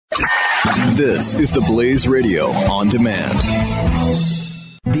This is the Blaze Radio On Demand.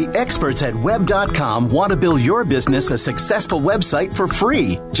 The experts at Web.com want to build your business a successful website for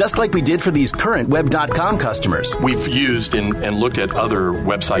free, just like we did for these current Web.com customers. We've used and looked at other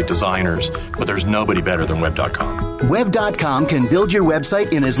website designers, but there's nobody better than Web.com. Web.com can build your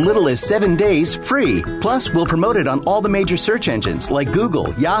website in as little as 7 days free. Plus, we'll promote it on all the major search engines like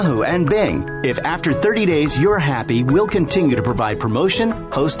Google, Yahoo, and Bing. If after 30 days you're happy, we'll continue to provide promotion,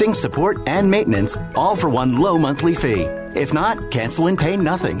 hosting, support, and maintenance, all for one low monthly fee. If not, cancel and pay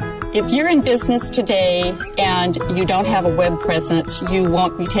nothing. If you're in business today and you don't have a web presence, you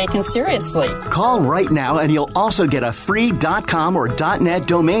won't be taken seriously. Call right now and you'll also get a free .com or .net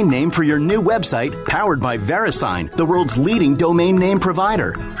domain name for your new website powered by VeriSign, the world's leading domain name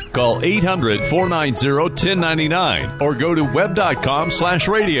provider. Call 800-490-1099 or go to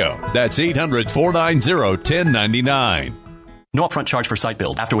web.com/radio. That's 800-490-1099. No upfront charge for site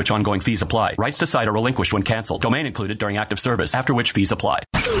build, after which ongoing fees apply. Rights to site are relinquished when canceled. Domain included during active service, after which fees apply.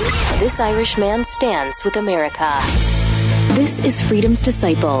 This Irish man stands with America. This is Freedom's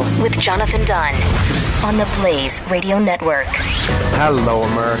Disciple with Jonathan Dunn on the Blaze Radio Network. Hello,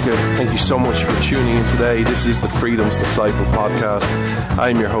 America. Thank you so much for tuning in today. This is the Freedom's Disciple podcast.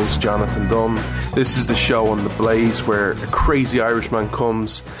 I'm your host, Jonathan Dunn. This is the show on the Blaze where a crazy Irishman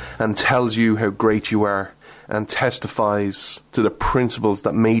comes and tells you how great you are and testifies to the principles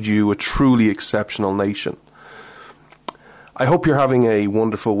that made you a truly exceptional nation. I hope you're having a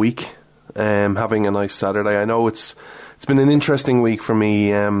wonderful week, having a nice Saturday. I know it's been an interesting week for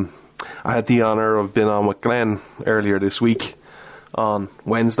me. I had the honour of being on with Glenn earlier this week on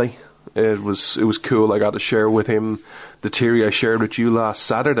Wednesday. It was cool. I got to share with him the theory I shared with you last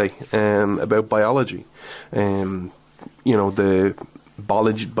Saturday about biology. The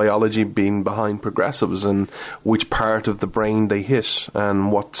biology being behind progressives and which part of the brain they hit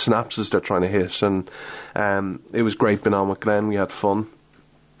and what synapses they're trying to hit. And it was great being on with Glenn. We had fun.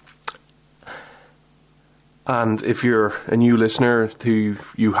 And if you're a new listener who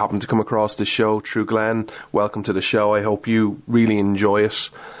you happen to come across this show through Glenn, welcome to the show. I hope you really enjoy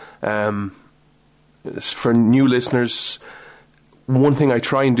it. For new listeners, one thing I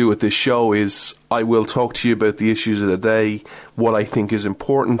try and do with this show is I will talk to you about the issues of the day, what I think is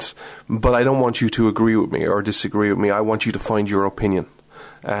important, but I don't want you to agree with me or disagree with me. I want you to find your opinion.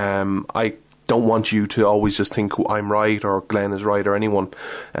 I don't want you to always just think I'm right or Glenn is right or anyone.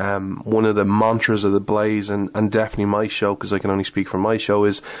 One of the mantras of the Blaze and definitely my show, because I can only speak for my show,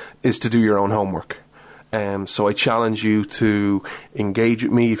 is to do your own homework. So I challenge you to engage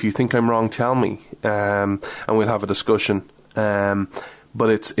with me. If you think I'm wrong, tell me, and we'll have a discussion. But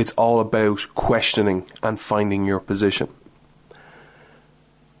it's all about questioning and finding your position.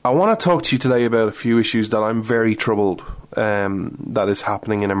 I want to talk to you today about a few issues that I'm very troubled that is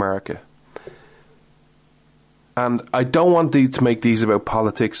happening in America. And I don't want to make these about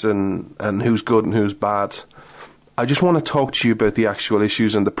politics and who's good and who's bad. I just want to talk to you about the actual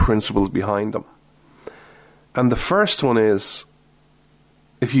issues and the principles behind them. And the first one is,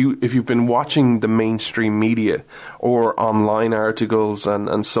 if you've been watching the mainstream media or online articles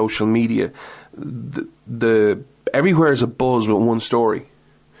and social media, everywhere is a buzz with one story.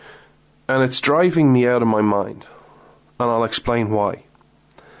 And it's driving me out of my mind. And I'll explain why.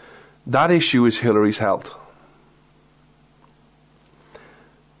 That issue is Hillary's health.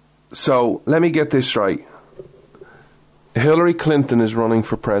 So, let me get this right. Hillary Clinton is running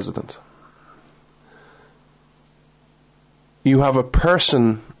for president. You have a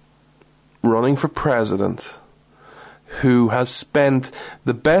person running for president who has spent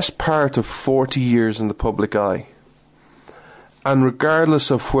the best part of 40 years in the public eye. And regardless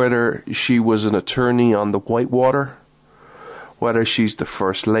of whether she was an attorney on the Whitewater, whether she's the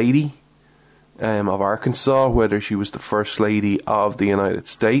First Lady of Arkansas, whether she was the First Lady of the United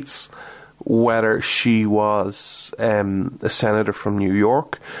States, whether she was a senator from New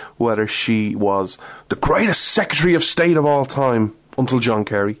York, whether she was the greatest Secretary of State of all time until John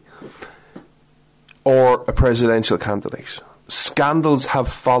Kerry, or a presidential candidate. Scandals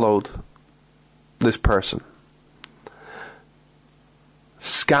have followed this person.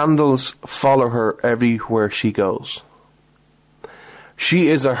 Scandals follow her everywhere she goes. She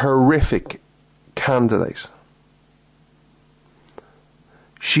is a horrific candidate.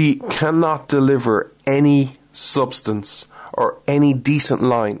 She cannot deliver any substance or any decent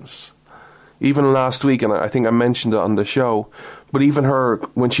lines. Even last week, and I think I mentioned it on the show, but even her,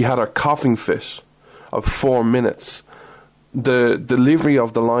 when she had her coughing fit of 4 minutes, the delivery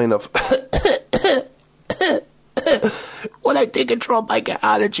of the line of when I take a Trump, I get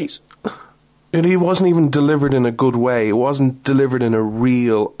allergies. And it wasn't even delivered in a good way. It wasn't delivered in a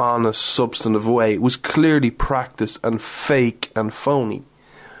real, honest, substantive way. It was clearly practice and fake and phony.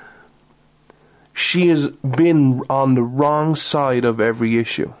 She has been on the wrong side of every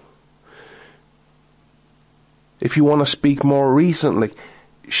issue. If you want to speak more recently,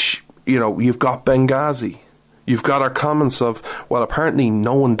 you've got Benghazi. You've got our comments of, well, apparently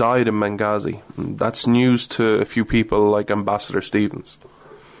no one died in Benghazi. That's news to a few people like Ambassador Stevens.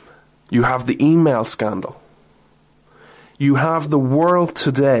 You have the email scandal. You have the world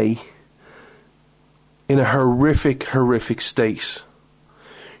today in a horrific, horrific state.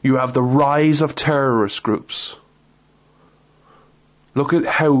 You have the rise of terrorist groups. Look at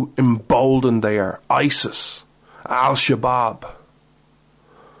how emboldened they are. ISIS, Al-Shabaab,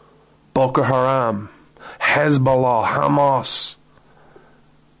 Boko Haram, Hezbollah, Hamas.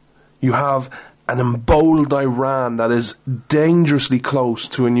 You have an emboldened Iran that is dangerously close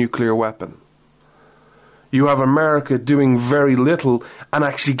to a nuclear weapon. You have America doing very little and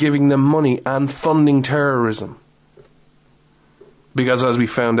actually giving them money and funding terrorism. Because as we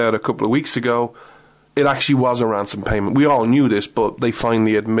found out a couple of weeks ago, it actually was a ransom payment. We all knew this, but they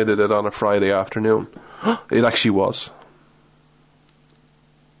finally admitted it on a Friday afternoon. It actually was.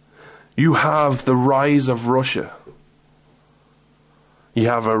 You have the rise of Russia. You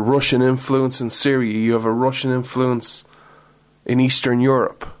have a Russian influence in Syria. You have a Russian influence in Eastern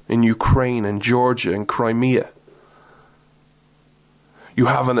Europe, in Ukraine and Georgia and Crimea. You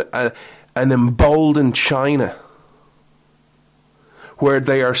have an emboldened China, where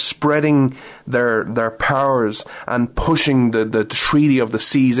they are spreading their powers and pushing the Treaty of the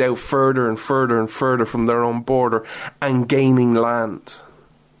Seas out further and further and further from their own border and gaining land.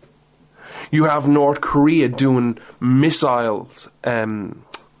 You have North Korea doing missiles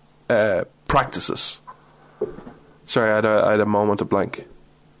practices. Sorry, I had a moment of blank.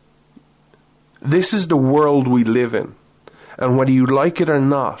 This is the world we live in. And whether you like it or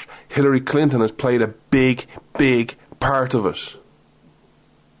not, Hillary Clinton has played a big, big part of it.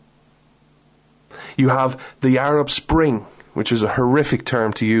 You have the Arab Spring, which is a horrific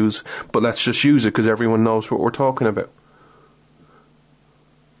term to use, but let's just use it because everyone knows what we're talking about.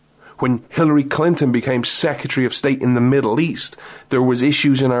 When Hillary Clinton became Secretary of State in the Middle East, there was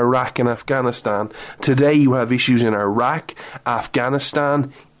issues in Iraq and Afghanistan. Today you have issues in Iraq,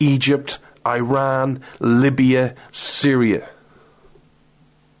 Afghanistan, Egypt, Iran, Libya, Syria.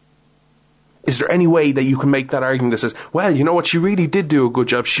 Is there any way that you can make that argument that says, well, you know what, she really did do a good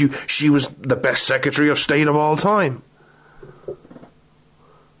job. She was the best Secretary of State of all time.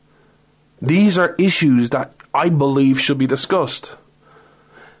 These are issues that I believe should be discussed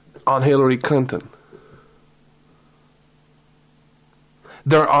on Hillary Clinton.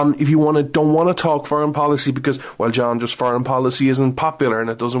 They're on, if you don't want to talk foreign policy because, well, John, just foreign policy isn't popular and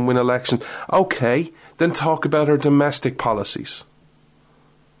it doesn't win elections. Okay, then talk about her domestic policies.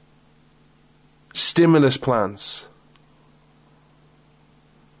 Stimulus plans.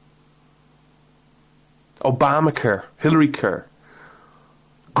 Obamacare, Hillary Care.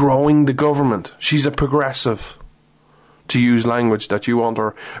 Growing the government. She's a progressive, to use language that you want,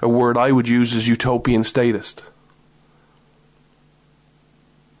 or a word I would use is utopian statist.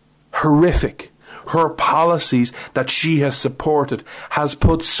 Horrific. Her policies that she has supported has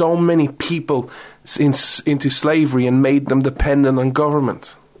put so many people into slavery and made them dependent on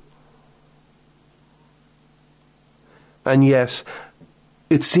government. And yet,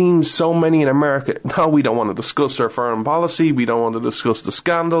 it seems so many in America, no, we don't want to discuss her foreign policy, we don't want to discuss the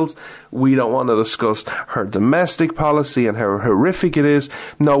scandals, we don't want to discuss her domestic policy and how horrific it is.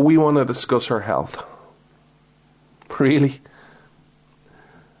 No, we want to discuss her health. Really?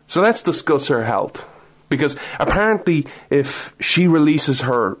 So let's discuss her health. Because apparently if she releases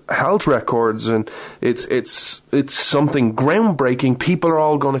her health records and it's something groundbreaking, people are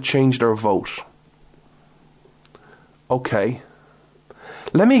all going to change their vote. Okay.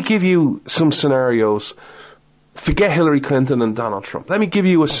 Let me give you some scenarios. Forget Hillary Clinton and Donald Trump. Let me give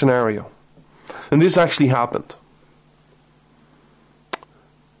you a scenario. And this actually happened.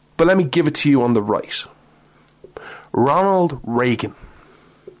 But let me give it to you on the right. Ronald Reagan.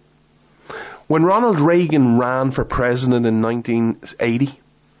 When Ronald Reagan ran for president in 1980,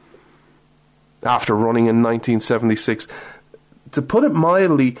 after running in 1976, to put it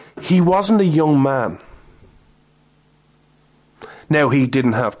mildly, he wasn't a young man. Now, he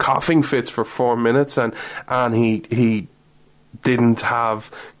didn't have coughing fits for 4 minutes, and he didn't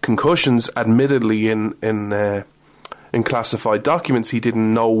have concussions, admittedly, in classified documents. He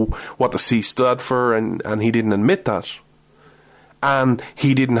didn't know what the C stood for, and he didn't admit that. And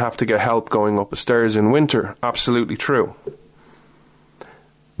he didn't have to get help going up the stairs in winter. Absolutely true.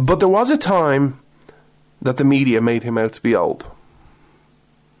 But there was a time that the media made him out to be old.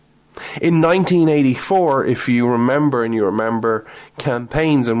 In 1984, if you remember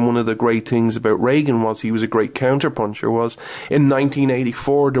campaigns, and one of the great things about Reagan was he was a great counterpuncher, was in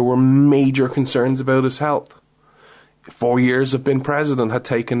 1984 there were major concerns about his health. 4 years of being president had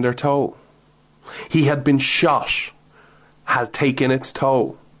taken their toll. He had been shot, had taken its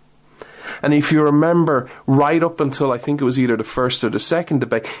toll. And if you remember, right up until I think it was either the first or the second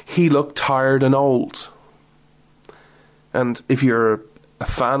debate, he looked tired and old. And if you're a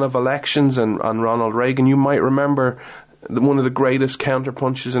fan of elections and Ronald Reagan, you might remember one of the greatest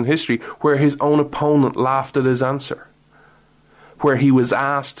counterpunches in history, where his own opponent laughed at his answer. Where he was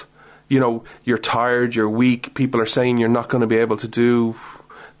asked, you're tired, you're weak, people are saying you're not going to be able to do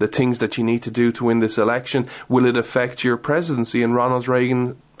the things that you need to do to win this election. Will it affect your presidency? And Ronald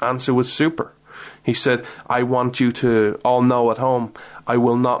Reagan's answer was super. He said, I want you to all know at home, I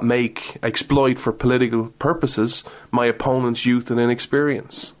will not exploit for political purposes my opponent's youth and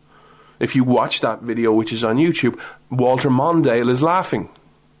inexperience. If you watch that video, which is on YouTube, Walter Mondale is laughing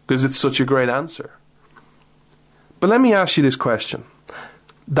because it's such a great answer. But let me ask you this question.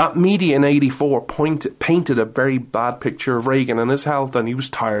 That media in 84 painted a very bad picture of Reagan and his health, and he was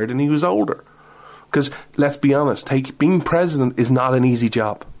tired and he was older. Because, let's be honest, being president is not an easy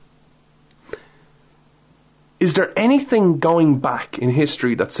job. Is there anything going back in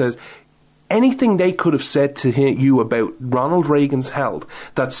history that says anything they could have said to you about Ronald Reagan's health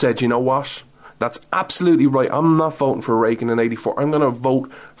that said, you know what, that's absolutely right, I'm not voting for Reagan in 84, I'm going to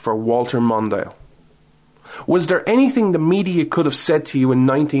vote for Walter Mondale? Was there anything the media could have said to you in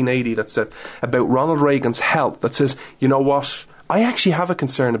 1980 that said about Ronald Reagan's health that says, you know what, I actually have a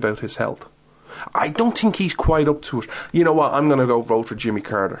concern about his health. I don't think he's quite up to it. You know what, I'm going to go vote for Jimmy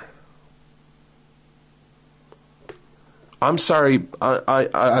Carter. I'm sorry,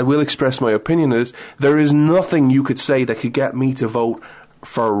 I will express my opinion on this. There is nothing you could say that could get me to vote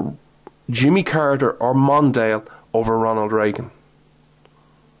for Jimmy Carter or Mondale over Ronald Reagan.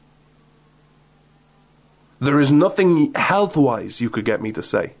 There is nothing health-wise you could get me to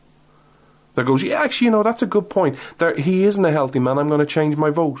say that goes, yeah, actually, that's a good point. He isn't a healthy man. I'm going to change my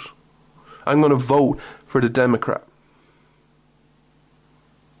vote. I'm going to vote for the Democrat.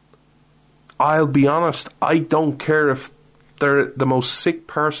 I'll be honest, I don't care if they're the most sick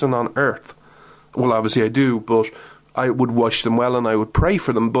person on earth. Well, obviously I do, but I would wish them well and I would pray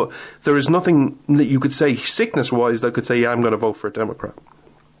for them. But there is nothing that you could say sickness-wise that could say, yeah, I'm going to vote for a Democrat.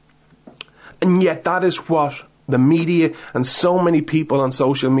 And yet that is what the media and so many people on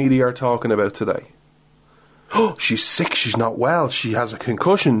social media are talking about today. Oh, she's sick, she's not well, she has a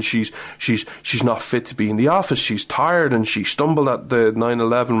concussion, she's not fit to be in the office, she's tired and she stumbled at the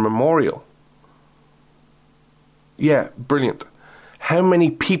 9/11 memorial. Yeah, brilliant. How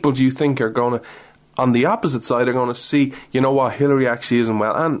many people do you think are going to, on the opposite side, are going to see, you know what, Hillary actually isn't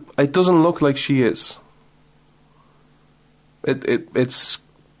well? And it doesn't look like she is. It's...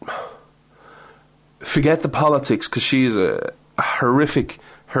 Forget the politics, because she is a horrific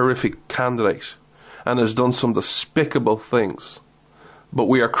candidate and has done some despicable things. But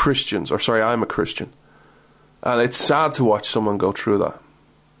we are Christians, I'm a Christian. And it's sad to watch someone go through that.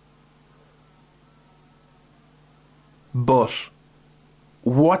 But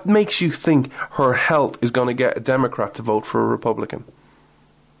what makes you think her health is going to get a Democrat to vote for a Republican?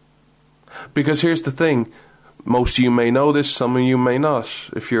 Because here's the thing, most of you may know this, some of you may not,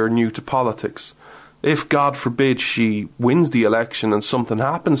 if you're new to politics. If, God forbid, she wins the election and something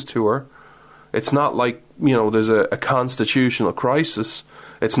happens to her, it's not like, there's a constitutional crisis.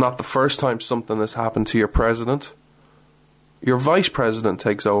 It's not the first time something has happened to your president. Your vice president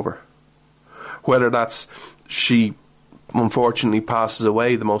takes over. Whether that's she unfortunately passes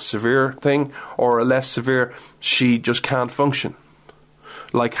away, the most severe thing, or a less severe, she just can't function.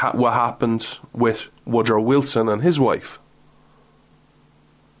 Like what happened with Woodrow Wilson and his wife.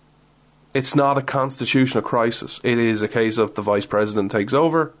 It's not a constitutional crisis. It is a case of the vice president takes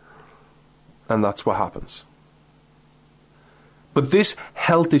over, and that's what happens. But this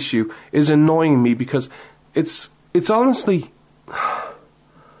health issue is annoying me because it's honestly...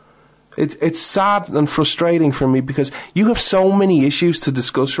 It's sad and frustrating for me because you have so many issues to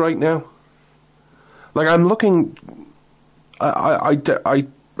discuss right now. Like, I'm looking... I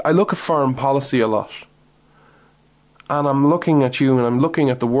look at foreign policy a lot. And I'm looking at you and I'm looking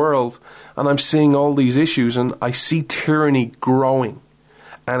at the world and I'm seeing all these issues and I see tyranny growing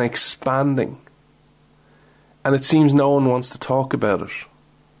and expanding. And it seems no one wants to talk about it.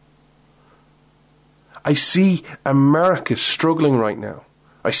 I see America struggling right now.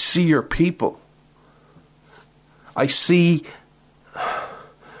 I see your people. I see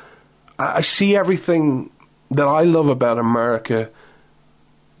I see everything that I love about America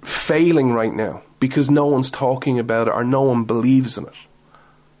failing right now because no one's talking about it or no one believes in it.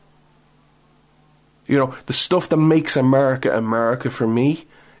 You know, the stuff that makes America America for me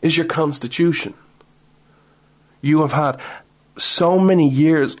is your Constitution. You have had so many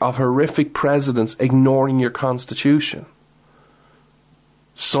years of horrific presidents ignoring your Constitution.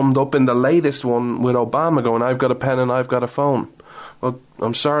 Summed up in the latest one with Obama going, I've got a pen and I've got a phone. Well,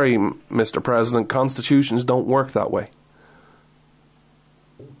 I'm sorry, Mr. President, constitutions don't work that way.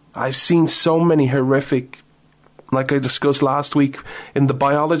 I've seen so many horrific, like I discussed last week in the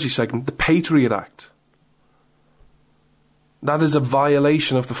biology segment, the Patriot Act. That is a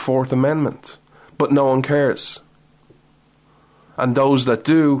violation of the Fourth Amendment, but no one cares. And those that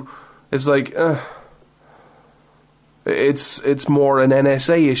do, it's like, it's more an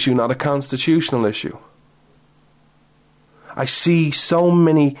NSA issue, not a constitutional issue. I see so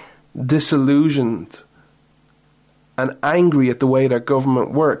many disillusioned and angry at the way that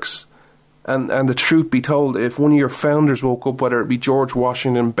government works. And the truth be told, if one of your founders woke up, whether it be George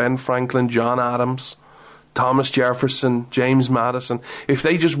Washington, Ben Franklin, John Adams, Thomas Jefferson, James Madison, if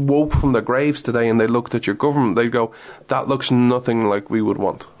they just woke from their graves today and they looked at your government, they'd go, that looks nothing like we would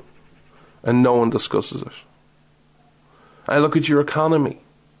want. And no one discusses it. I look at your economy.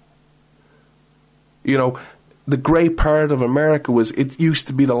 You know, the great part of America was it used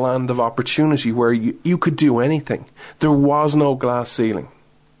to be the land of opportunity where you could do anything. There was no glass ceiling.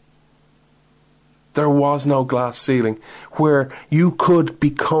 There was no glass ceiling where you could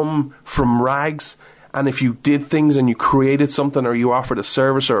become from rags, and if you did things and you created something or you offered a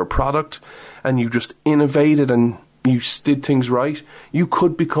service or a product and you just innovated and you did things right, you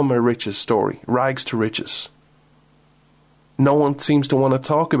could become a riches story, rags to riches. No one seems to want to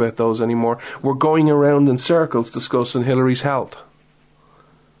talk about those anymore. We're going around in circles discussing Hillary's health.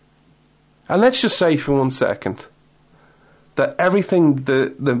 And let's just say for 1 second that everything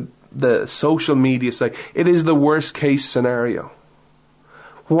the social media say, it is the worst case scenario.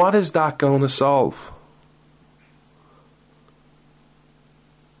 What is that going to solve?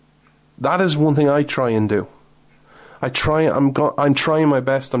 That is one thing I try and do. I'm trying my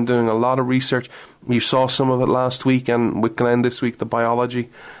best. I'm doing a lot of research. You saw some of it last week, and with Glenn this week, the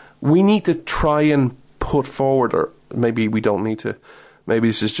biology. We need to try and put forward, or maybe we don't need to. Maybe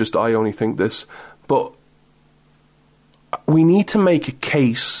this is just I only think this, but we need to make a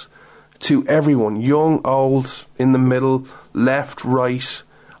case to everyone, young, old, in the middle, left, right,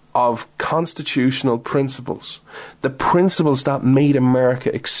 of constitutional principles. The principles that made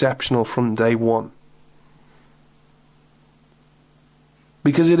America exceptional from day one.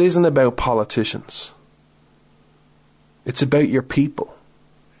 Because it isn't about politicians. It's about your people.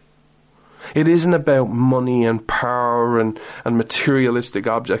 It isn't about money and power and materialistic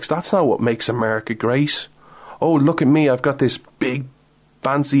objects. That's not what makes America great. Oh, look at me, I've got this big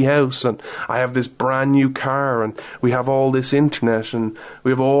fancy house and I have this brand new car and we have all this internet and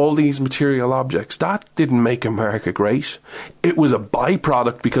we have all these material objects. That didn't make America great. It was a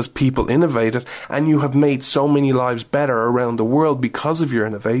byproduct because people innovated, and you have made so many lives better around the world because of your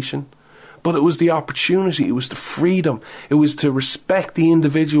innovation. But it was the opportunity, it was the freedom, it was to respect the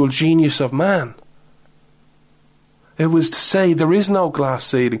individual genius of man. It was to say there is no glass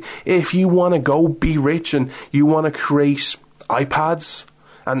ceiling. If you want to go be rich and you want to create iPads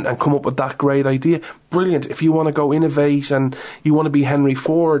and come up with that great idea, brilliant. If you want to go innovate and you want to be Henry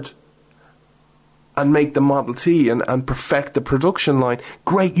Ford and make the Model T and perfect the production line,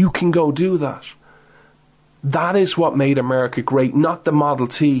 great, you can go do that. That is what made America great, not the Model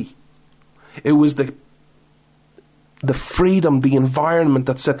T. It was the freedom, the environment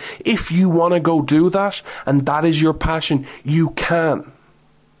that said, if you want to go do that and that is your passion, you can.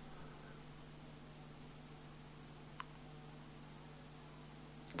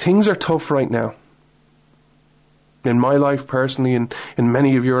 Things are tough right now. In my life personally, and in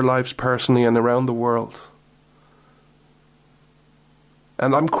many of your lives personally, and around the world.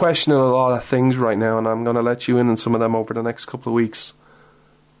 And I'm questioning a lot of things right now, and I'm going to let you in on some of them over the next couple of weeks.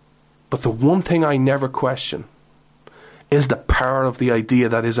 But the one thing I never question is the power of the idea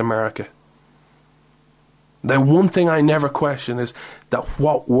that is America. The one thing I never question is that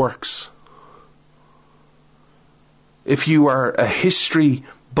what works. If you are a history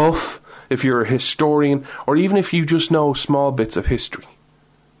buff, if you're a historian, or even if you just know small bits of history,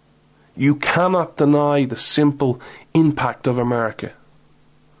 you cannot deny the simple impact of America.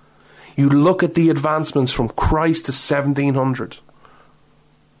 You look at the advancements from Christ to 1700.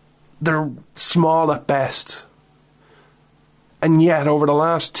 They're small at best. And yet, over the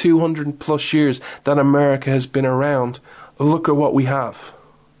last 200 plus years that America has been around, look at what we have.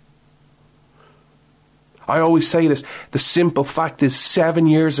 I always say this, the simple fact is 7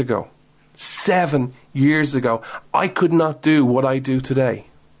 years ago, I could not do what I do today.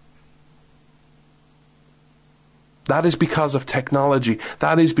 That is because of technology.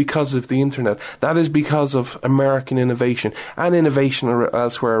 That is because of the internet. That is because of American innovation and innovation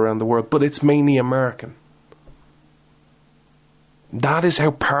elsewhere around the world. But it's mainly American. That is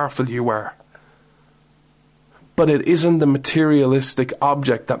how powerful you are. But it isn't the materialistic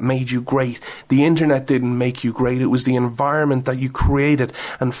object that made you great. The internet didn't make you great. It was the environment that you created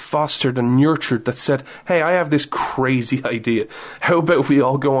and fostered and nurtured that said, hey, I have this crazy idea. How about if we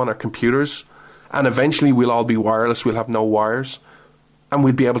all go on our computers and eventually we'll all be wireless, we'll have no wires, and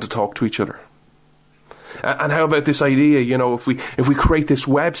we'll be able to talk to each other. And how about this idea, if we create this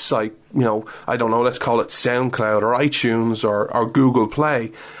website, I don't know, let's call it SoundCloud or iTunes or Google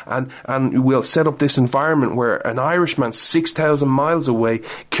Play, and we'll set up this environment where an Irishman 6,000 miles away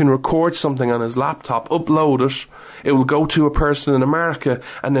can record something on his laptop, upload it, it will go to a person in America,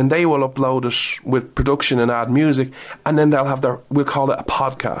 and then they will upload it with production and add music, and then they'll have we'll call it a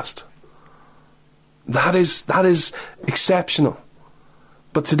podcast. That is exceptional.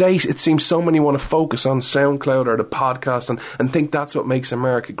 But today, it seems so many want to focus on SoundCloud or the podcast and think that's what makes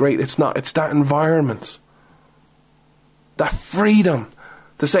America great. It's not. It's that environment. That freedom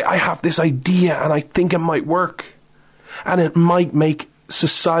to say, I have this idea and I think it might work. And it might make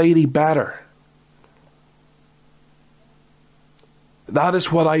society better. That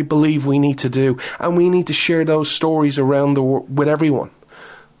is what I believe we need to do. And we need to share those stories around the world with everyone.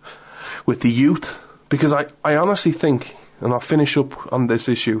 With the youth. Because I honestly think, and I'll finish up on this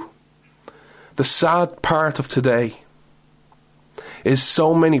issue, the sad part of today is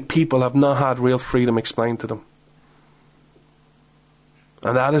so many people have not had real freedom explained to them.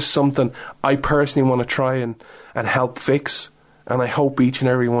 And that is something I personally want to try and help fix, and I hope each and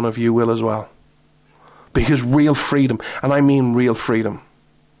every one of you will as well. Because real freedom, and I mean real freedom,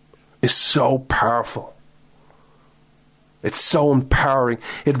 is so powerful. It's so empowering.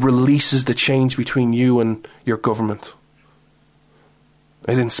 It releases the change between you and your government.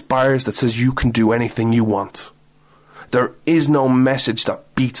 It inspires that says you can do anything you want. There is no message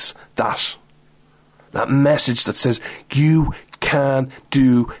that beats that. That message that says you can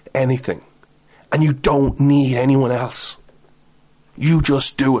do anything. And you don't need anyone else. You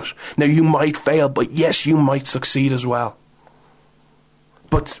just do it. Now you might fail, but yes, you might succeed as well.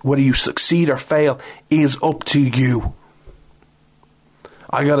 But whether you succeed or fail is up to you.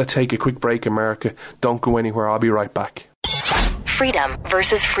 I gotta take a quick break, America. Don't go anywhere. I'll be right back. Freedom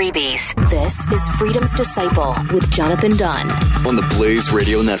versus freebies. This is Freedom's Disciple with Jonathan Dunn on the Blaze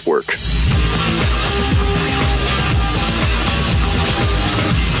Radio Network.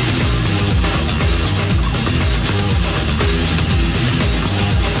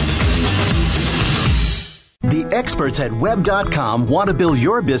 The experts at Web.com want to build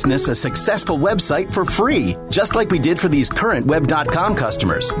your business a successful website for free, just like we did for these current Web.com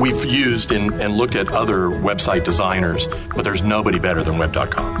customers. We've used and looked at other website designers, but there's nobody better than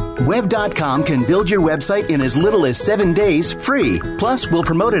Web.com. Web.com can build your website in as little as 7 days free. Plus, we'll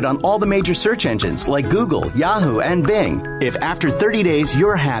promote it on all the major search engines like Google, Yahoo, and Bing. If after 30 days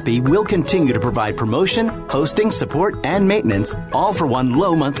you're happy, we'll continue to provide promotion, hosting, support, and maintenance, all for one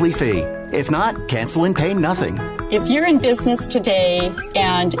low monthly fee. If not, cancel and pay nothing. If you're in business today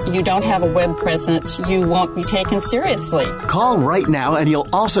and you don't have a web presence, you won't be taken seriously. Call right now and you'll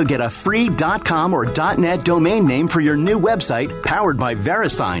also get a free .com or .net domain name for your new website powered by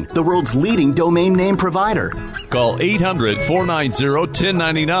VeriSign, the world's leading domain name provider. Call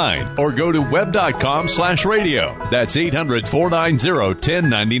 800-490-1099 or go to web.com/radio. That's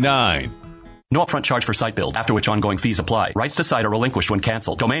 800-490-1099. No upfront charge for site build, after which ongoing fees apply. Rights to site are relinquished when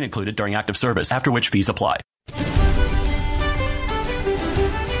canceled. Domain included during active service, after which fees apply.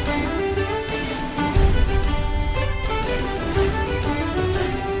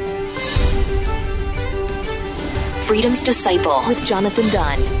 Freedom's Disciple with Jonathan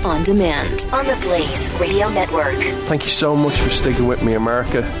Dunn on demand on the Blaze Radio Network. Thank you so much for sticking with me,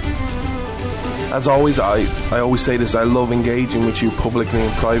 America. As always, I always say this, I love engaging with you publicly and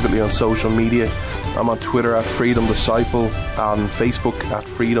privately on social media. I'm on Twitter at Freedom Disciple, on Facebook at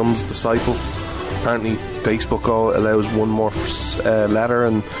Freedom's Disciple. Apparently Facebook allows one more letter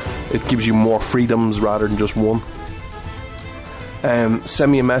and it gives you more freedoms rather than just one.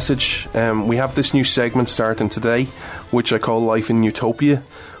 Send me a message. We have this new segment starting today, which I call Life in Utopia,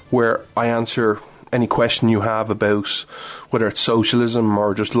 where I answer any question you have about whether it's socialism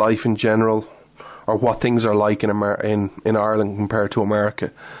or just life in general, or what things are like in Ireland compared to America.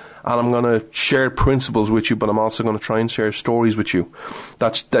 And I'm going to share principles with you, but I'm also going to try and share stories with you.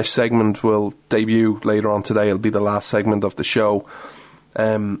 That segment will debut later on today. It'll be the last segment of the show.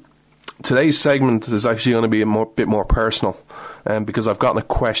 Today's segment is actually going to be a bit more personal, because I've gotten a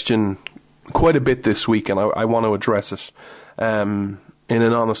question quite a bit this week, and I want to address it in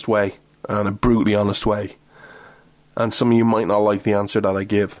an honest way, and a brutally honest way. And some of you might not like the answer that I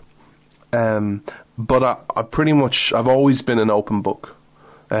give. But I've always been an open book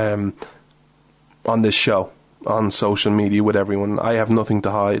on this show, on social media, with everyone. I have nothing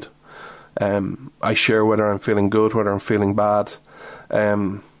to hide. I share whether I'm feeling good, whether I'm feeling bad.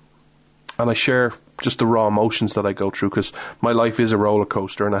 And I share just the raw emotions that I go through, because my life is a roller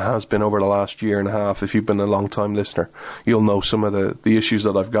coaster, and it has been over the last year and a half. If you've been a long time listener, you'll know some of the issues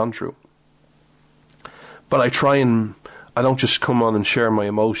that I've gone through. But I don't just come on and share my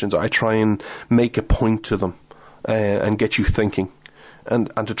emotions. I try and make a point to them and get you thinking, and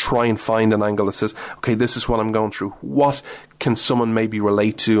to try and find an angle that says, okay, this is what I'm going through. What can someone maybe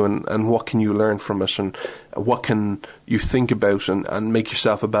relate to, and what can you learn from it, and what can you think about and make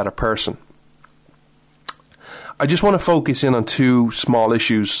yourself a better person? I just want to focus in on two small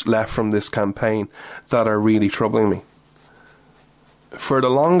issues left from this campaign that are really troubling me. For the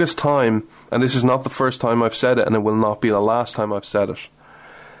longest time, and this is not the first time I've said it, and it will not be the last time I've said it,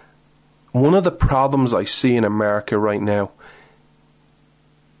 one of the problems I see in America right now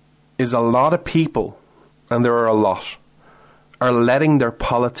is a lot of people, and there are a lot, are letting their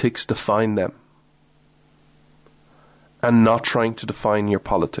politics define them and not trying to define your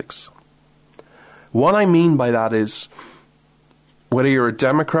politics. What I mean by that is, whether you're a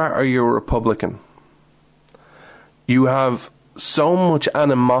Democrat or you're a Republican, you have so much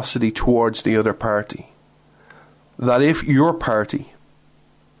animosity towards the other party that if your party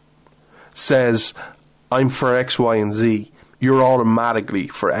says, I'm for X, Y, and Z, you're automatically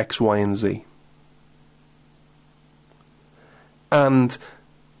for X, Y, and Z. And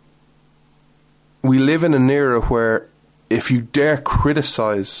we live in an era where if you dare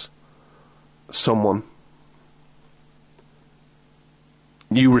criticize someone,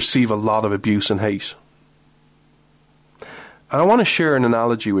 you receive a lot of abuse and hate. And I want to share an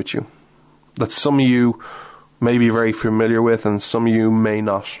analogy with you that some of you may be very familiar with, and some of you may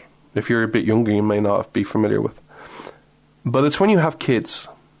not. If you're a bit younger, you may not be familiar with. But it's when you have kids.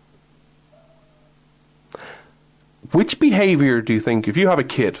 Which behaviour do you think, if you have a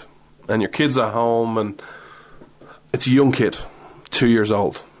kid, and your kid's at home, and it's a young kid, 2 years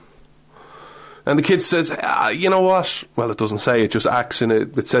old, and the kid says, you know what? Well, it doesn't say, it just acts in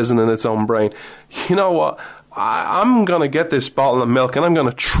it. It says it in its own brain. You know what? I'm going to get this bottle of milk and I'm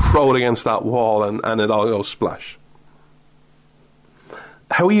going to throw it against that wall and it all goes splash.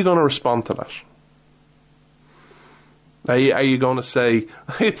 How are you going to respond to that? Are you going to say,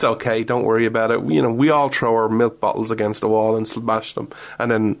 it's okay, don't worry about it. You know, we all throw our milk bottles against the wall and smash them,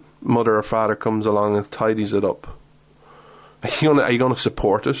 and then mother or father comes along and tidies it up? Are you going to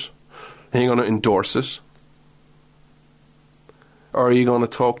support it? Are you going to endorse it? Or are you going to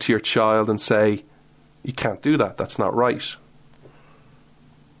talk to your child and say, you can't do that, that's not right?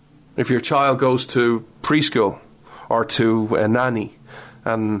 If your child goes to preschool or to a nanny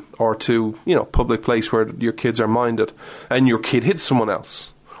or to, public place where your kids are minded, and your kid hits someone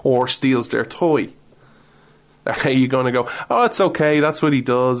else or steals their toy, are you going to go, oh, it's okay, that's what he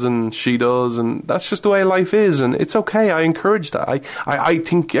does and she does, and that's just the way life is, and it's okay, I encourage that. I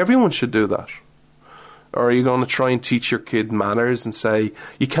think everyone should do that. Or are you going to try and teach your kid manners and say,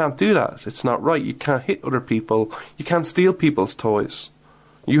 you can't do that, it's not right, you can't hit other people, you can't steal people's toys.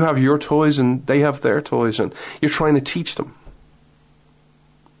 You have your toys and they have their toys, and you're trying to teach them.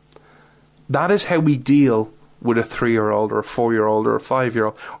 That is how we deal with a 3-year-old or a 4-year-old or a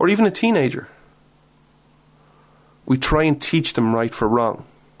 5-year-old or even a teenager. We try and teach them right for wrong.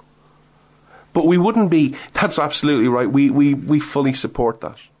 But we wouldn't be, that's absolutely right, we fully support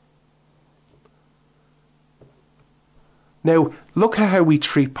that. Now, look at how we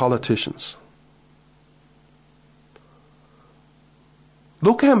treat politicians.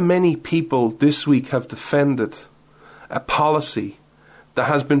 Look how many people this week have defended a policy that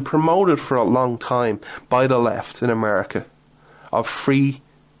has been promoted for a long time by the left in America of free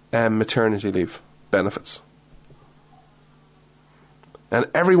maternity leave benefits. And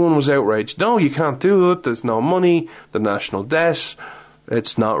everyone was outraged. No, you can't do it. There's no money. The national debt.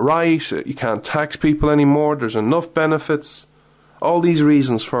 It's not right. You can't tax people anymore. There's enough benefits. All these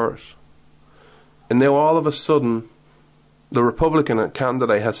reasons for it. And now all of a sudden, the Republican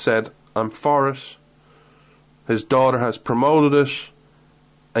candidate has said, I'm for it. His daughter has promoted it.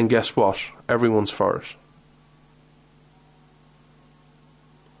 And guess what? Everyone's for it.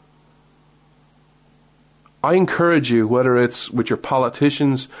 I encourage you, whether it's with your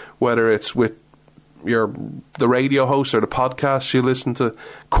politicians, whether it's with the radio hosts or the podcasts you listen to,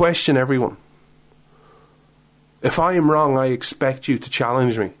 question everyone. If I am wrong, I expect you to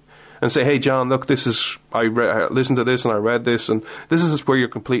challenge me and say, hey, John, look, I listened to this and I read this, and this is where you're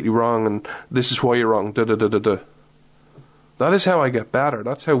completely wrong, and this is why you're wrong, da-da-da-da-da. That is how I get better.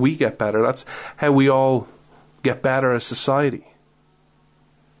 That's how we get better. That's how we all get better as society.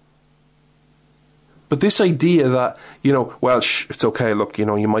 But this idea that, it's okay, look,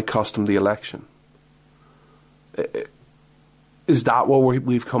 you might cost them the election. Is that what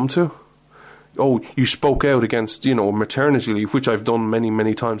we've come to? Oh, you spoke out against, maternity leave, which I've done many,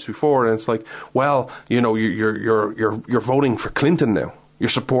 many times before, and it's like, well, you're voting for Clinton now. You're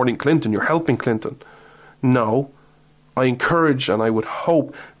supporting Clinton. You're helping Clinton. No, I encourage and I would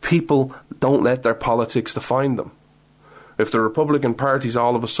hope people don't let their politics define them. If the Republican Party's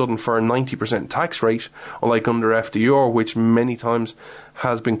all of a sudden for a 90% tax rate, like under FDR, which many times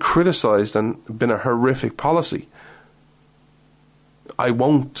has been criticised and been a horrific policy, I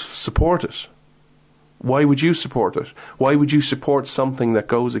won't support it. Why would you support it? Why would you support something that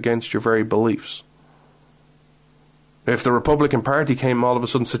goes against your very beliefs? If the Republican Party came all of a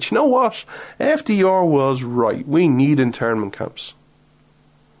sudden and said, you know what, FDR was right, we need internment camps.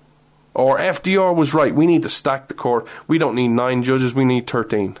 Or FDR was right, we need to stack the court, we don't need 9 judges, we need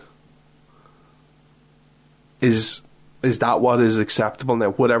 13. Is that what is acceptable now?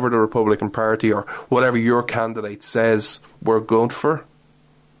 Whatever the Republican Party or whatever your candidate says we're good for?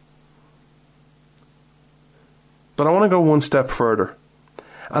 But I want to go one step further.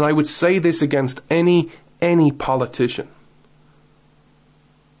 And I would say this against any politician.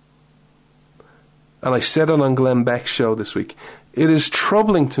 And I said it on Glenn Beck's show this week. It is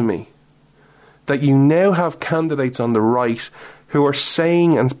troubling to me that you now have candidates on the right who are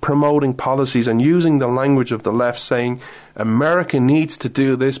saying and promoting policies and using the language of the left, saying America needs to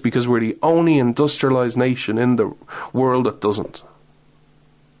do this because we're the only industrialized nation in the world that doesn't.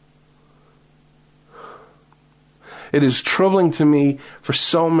 It is troubling to me for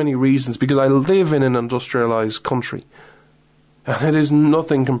so many reasons, because I live in an industrialized country and it is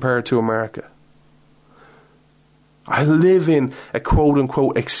nothing compared to America. I live in a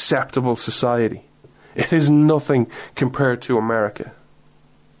quote-unquote acceptable society. It is nothing compared to America.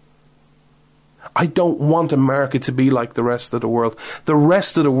 I don't want America to be like the rest of the world. The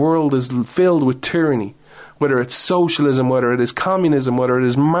rest of the world is filled with tyranny. Whether it's socialism, whether it is communism, whether it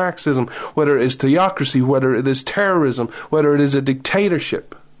is Marxism, whether it is theocracy, whether it is terrorism, whether it is a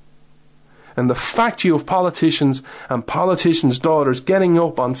dictatorship. And the fact you have politicians and politicians' daughters getting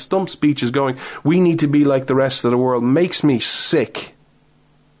up on stump speeches going, we need to be like the rest of the world, makes me sick.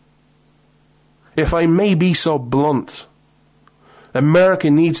 If I may be so blunt, America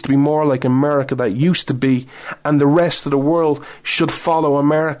needs to be more like America that used to be, and the rest of the world should follow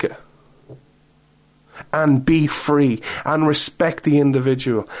America. And be free, and respect the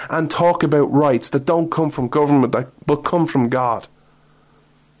individual, and talk about rights that don't come from government, but come from God.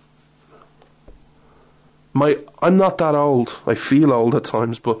 I'm not that old. I feel old at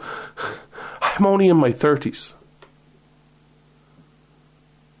times, but I'm only in my 30s.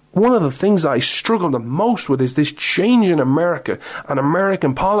 One of the things I struggle the most with is this change in America and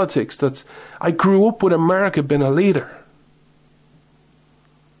American politics. That I grew up with America being a leader.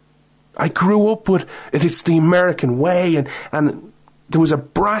 I grew up with it's the American way, and there was a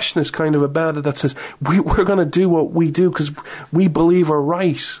brashness kind of about it that says we're going to do what we do because we believe we're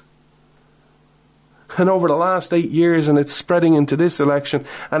right. And over the last 8 years, and it's spreading into this election,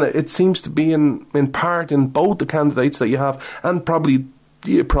 and it seems to be in part in both the candidates that you have, and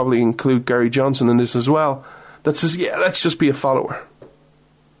you probably include Gary Johnson in this as well, that says, yeah, let's just be a follower.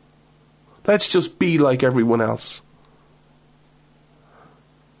 Let's just be like everyone else.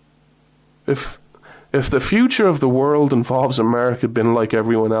 If the future of the world involves America being like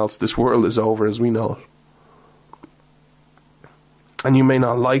everyone else, this world is over as we know it. And you may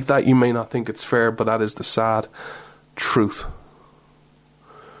not like that, you may not think it's fair, but that is the sad truth.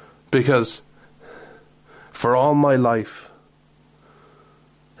 Because for all my life,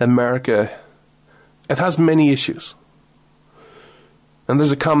 America, it has many issues. And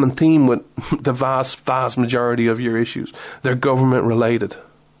there's a common theme with the vast majority of your issues. They're government related.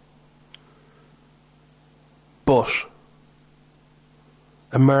 But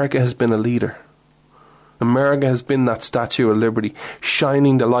America has been a leader. America has been that Statue of Liberty,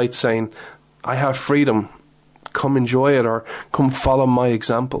 shining the light, saying, I have freedom, come enjoy it, or come follow my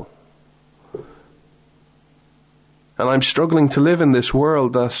example. And I'm struggling to live in this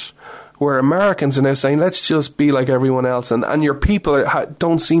world where Americans are now saying, let's just be like everyone else, and your people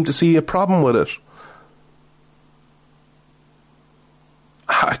don't seem to see a problem with it.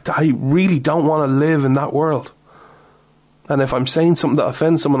 I really don't want to live in that world. And if I'm saying something that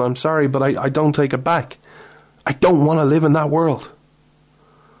offends someone, I'm sorry, but I don't take it back. I don't want to live in that world.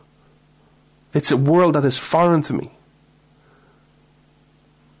 It's a world that is foreign to me.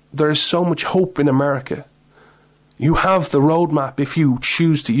 There is so much hope in America. You have the roadmap if you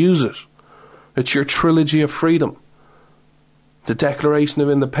choose to use it. It's your trilogy of freedom. The Declaration of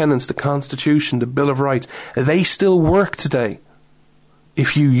Independence, the Constitution, the Bill of Rights. They still work today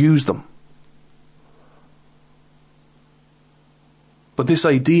if you use them. But this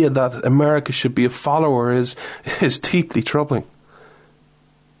idea that America should be a follower is deeply troubling.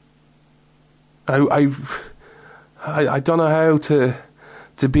 I don't know how to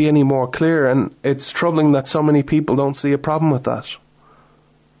be any more clear, and it's troubling that so many people don't see a problem with that.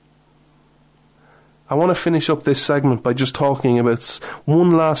 I want to finish up this segment by just talking about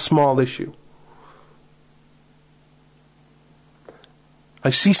one last small issue. I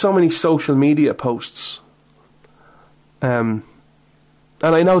see so many social media posts, and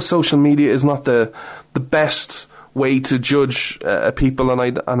I know social media is not the best way to judge people,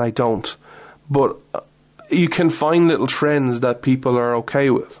 and I don't, but you can find little trends that people are okay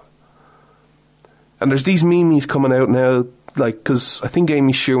with. And there's these memes coming out now, like, because I think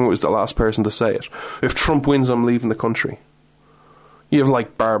Amy Schumer was the last person to say it. If Trump wins, I'm leaving the country. You have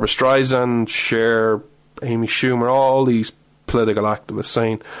like Barbara Streisand, Cher, Amy Schumer, all these political activists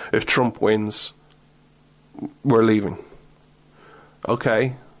saying, if Trump wins, we're leaving.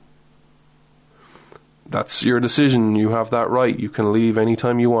 Okay. That's your decision. You have that right. You can leave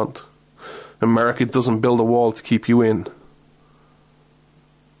anytime you want. America doesn't build a wall to keep you in.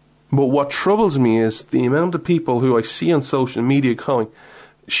 But what troubles me is the amount of people who I see on social media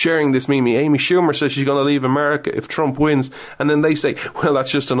sharing this meme. Amy Schumer says she's going to leave America if Trump wins, and then they say, well,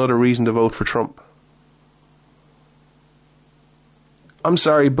 that's just another reason to vote for Trump. I'm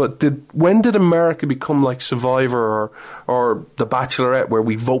sorry, but when did America become like Survivor or The Bachelorette, where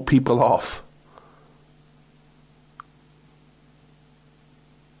we vote people off?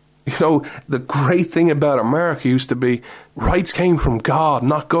 You know, the great thing about America used to be rights came from God,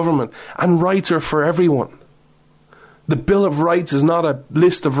 not government, and rights are for everyone. The Bill of Rights is not a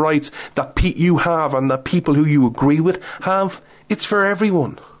list of rights that you have and that people who you agree with have. It's for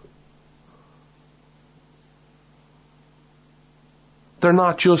everyone. They're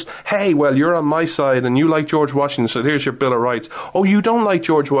not just, hey, well, you're on my side and you like George Washington, so here's your Bill of Rights. Oh, you don't like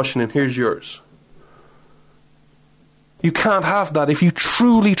George Washington, here's yours. You can't have that. If you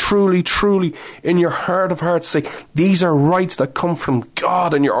truly, truly, truly, in your heart of hearts say, these are rights that come from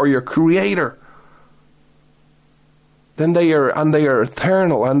God and your Creator, then they are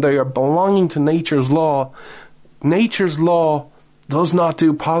eternal and they are belonging to nature's law. Nature's law does not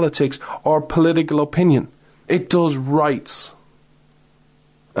do politics or political opinion. It does rights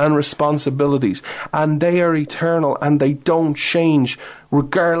and responsibilities, and they are eternal and they don't change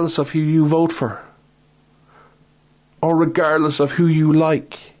regardless of who you vote for or regardless of who you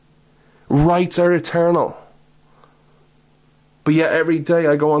like. Rights are eternal. But yet every day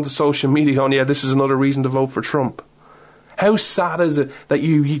I go onto social media going, yeah, this is another reason to vote for Trump. How sad is it that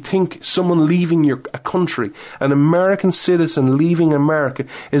you think someone leaving a country, an American citizen leaving America,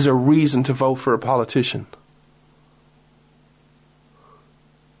 is a reason to vote for a politician?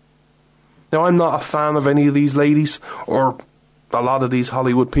 Now, I'm not a fan of any of these ladies or a lot of these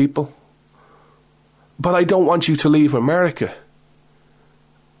Hollywood people, but I don't want you to leave America.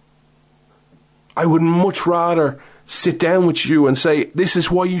 I would much rather sit down with you and say, this is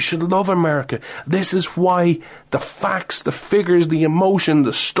why you should love America. This is why the facts, the figures, the emotion,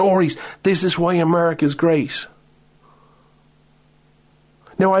 the stories, this is why America is great.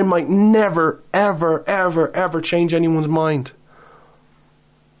 Now, I might never, ever, ever, ever change anyone's mind.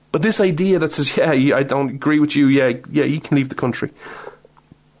 But this idea that says, yeah, I don't agree with you, yeah, you can leave the country.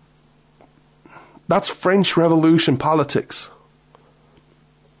 That's French Revolution politics.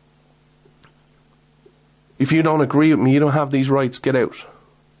 If you don't agree with me, you don't have these rights, get out.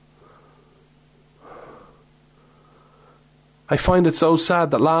 I find it so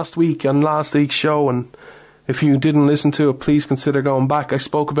sad that last week on last week's show, and if you didn't listen to it, please consider going back, I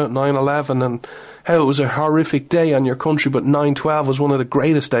spoke about 9/11 and how it was a horrific day on your country, but 9/12 was one of the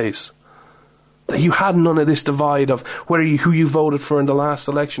greatest days. That you had none of this divide of who you voted for in the last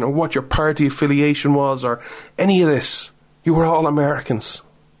election or what your party affiliation was or any of this. You were all Americans.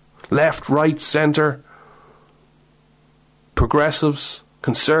 Left, right, centre, progressives,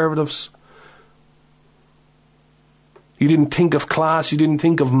 conservatives. You didn't think of class, you didn't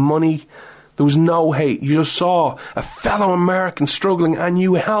think of money. There was no hate. You just saw a fellow American struggling and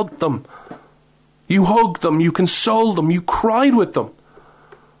you helped them. You hugged them, you consoled them, you cried with them.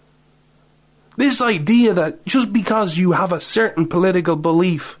 This idea that just because you have a certain political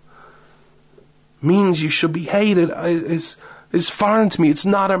belief means you should be hated is foreign to me. It's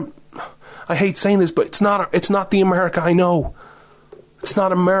not I hate saying this, but it's not the America I know. It's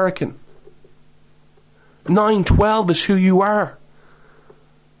not American. 9/12 is who you are.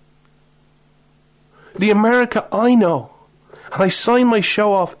 The America I know. And I sign my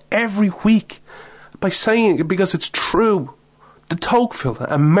show off every week by saying it because it's true. The Tocqueville,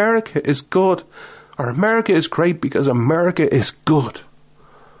 America is good. Or America is great because America is good.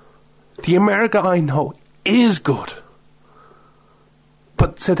 The America I know is good.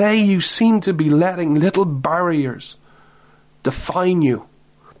 But today you seem to be letting little barriers define you.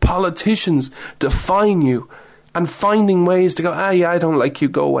 Politicians define you and finding ways to go, yeah, I don't like you,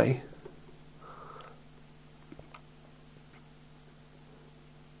 go away.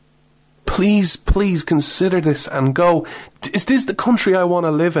 Please, please consider this and go, is this the country I want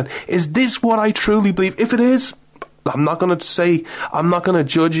to live in? Is this what I truly believe? If it is, I'm not going to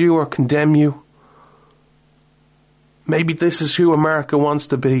judge you or condemn you. Maybe this is who America wants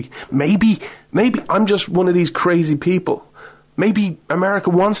to be. Maybe I'm just one of these crazy people. Maybe America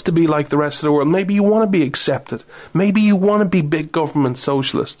wants to be like the rest of the world. Maybe you want to be accepted. Maybe you want to be big government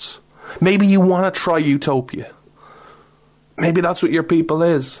socialists. Maybe you want to try utopia. Maybe that's what your people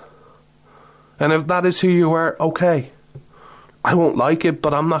is. And if that is who you are, okay. I won't like it,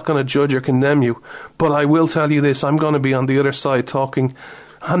 but I'm not going to judge or condemn you. But I will tell you this, I'm going to be on the other side talking.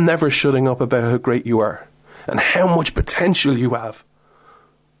 I'm never shutting up about how great you are and how much potential you have.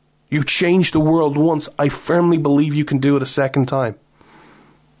 You changed the world once. I firmly believe you can do it a second time.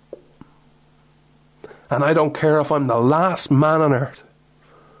 And I don't care if I'm the last man on earth.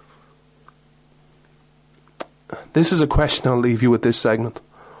 This is a question I'll leave you with this segment.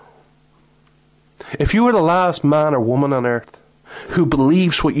 If you were the last man or woman on earth who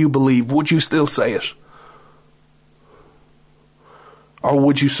believes what you believe, would you still say it? Or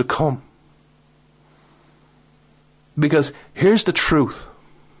would you succumb? Because here's the truth.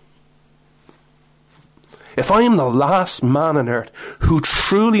 If I am the last man on earth who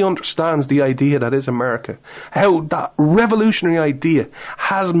truly understands the idea that is America, how that revolutionary idea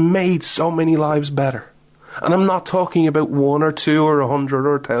has made so many lives better, and I'm not talking about 1 or 2 or 100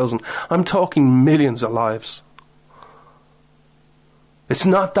 or 1,000, I'm talking millions of lives. It's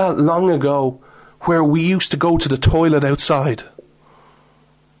not that long ago where we used to go to the toilet outside.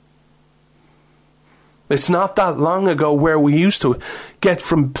 It's not that long ago where we used to get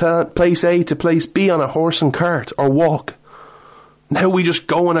from place A to place B on a horse and cart or walk. Now we just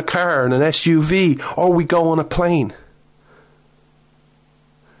go in a car, in an SUV, or we go on a plane.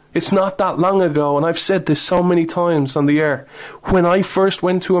 It's not that long ago, and I've said this so many times on the air, when I first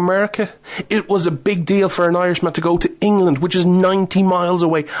went to America, it was a big deal for an Irishman to go to England, which is 90 miles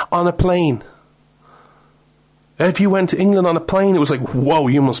away, on a plane. And if you went to England on a plane, it was like, whoa,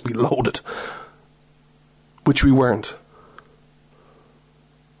 you must be loaded. Which we weren't.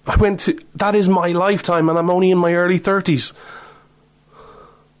 That is my lifetime, and I'm only in my early 30s.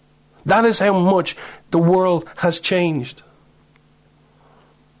 That is how much the world has changed.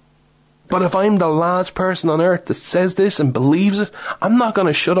 But if I'm the last person on earth that says this and believes it, I'm not going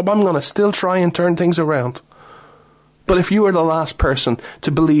to shut up. I'm going to still try and turn things around. But if you are the last person to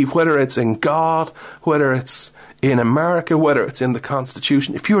believe, whether it's in God, whether it's in America, whether it's in the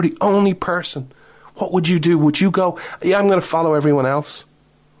Constitution, if you're the only person, what would you do? Would you go, yeah, I'm going to follow everyone else?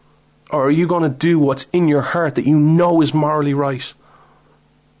 Or are you going to do what's in your heart that you know is morally right?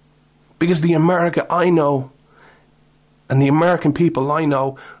 Because the America I know, and the American people I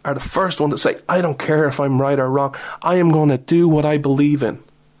know, are the first one to say, I don't care if I'm right or wrong. I am going to do what I believe in.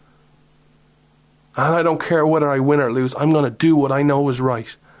 And I don't care whether I win or lose. I'm going to do what I know is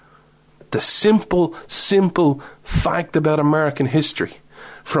right. The simple fact about American history,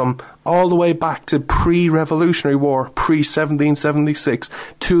 from all the way back to pre-Revolutionary War, pre-1776,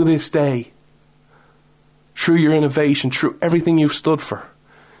 to this day, through your innovation, through everything you've stood for,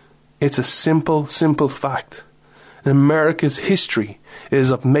 it's a simple fact. America's history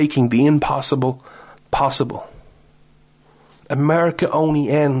is of making the impossible possible. America only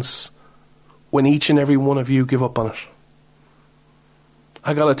ends when each and every one of you give up on it.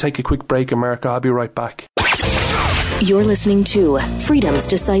 I gotta take a quick break, America. I'll be right back. You're listening to Freedom's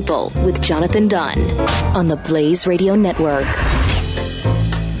Disciple with Jonathan Dunn on the Blaze Radio Network.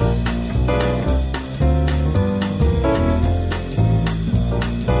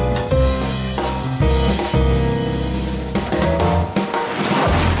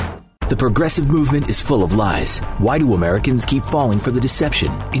 The progressive movement is full of lies. Why do Americans keep falling for the deception?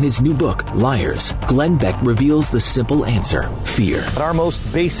 In his new book, Liars, Glenn Beck reveals the simple answer: fear. At our most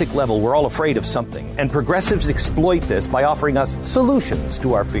basic level, we're all afraid of something, and progressives exploit this by offering us solutions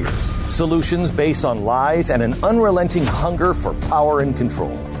to our fears. Solutions based on lies and an unrelenting hunger for power and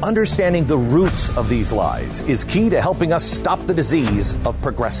control. Understanding the roots of these lies is key to helping us stop the disease of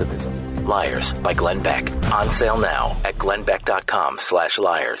progressivism. Liars by Glenn Beck. On sale now at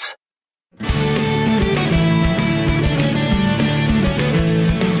glennbeck.com/liars.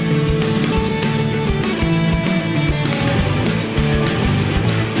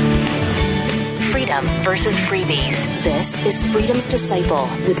 Freedom versus freebies. This is Freedom's Disciple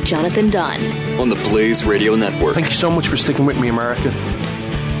with Jonathan Dunn on the Blaze Radio Network. Thank you so much for sticking with me, America.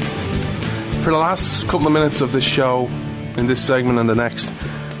 For the last couple of minutes of this show, in this segment and the next,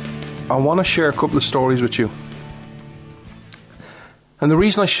 I want to share a couple of stories with you. And the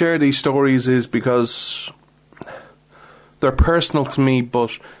reason I share these stories is because they're personal to me,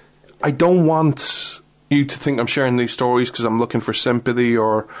 but I don't want you to think I'm sharing these stories because I'm looking for sympathy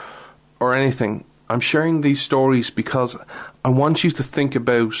or anything. I'm sharing these stories because I want you to think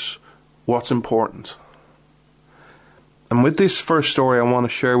about what's important. And with this first story I want to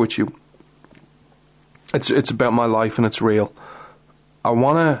share with you, it's about my life and it's real. I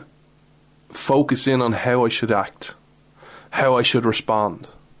want to focus in on how I should act, how I should respond.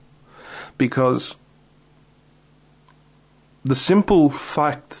 Because the simple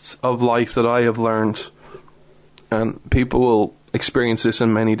facts of life that I have learned, and people will experience this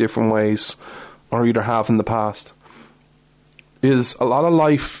in many different ways, or either have in the past, is a lot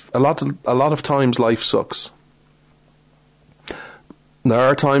of times life sucks. There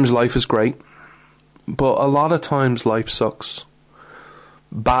are times life is great, but a lot of times life sucks.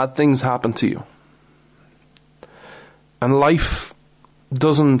 Bad things happen to you. And life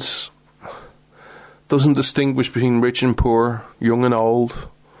doesn't distinguish between rich and poor, young and old,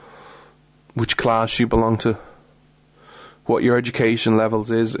 which class you belong to, what your education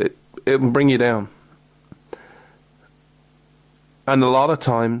levels is. It will bring you down. And a lot of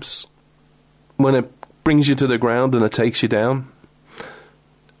times, when it brings you to the ground and it takes you down,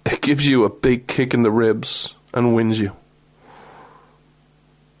 it gives you a big kick in the ribs and wins you.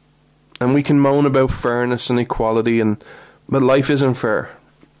 And we can moan about fairness and equality, but life isn't fair.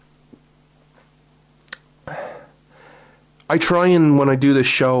 I try, and when I do this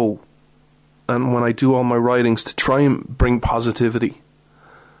show and when I do all my writings, to try and bring positivity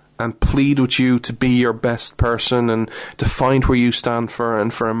and plead with you to be your best person and to find where you stand for,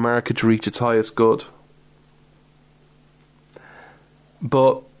 and for America to reach its highest good.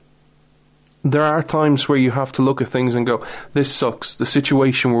 But there are times where you have to look at things and go, this sucks, the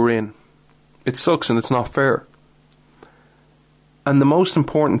situation we're in. It sucks and it's not fair. And the most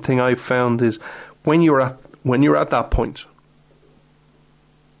important thing I've found is when you're at that point,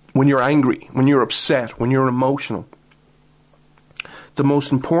 when you're angry, when you're upset, when you're emotional, the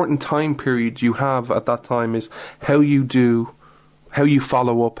most important time period you have at that time is how you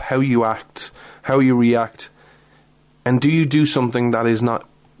follow up, how you act, how you react. And do you do something that is not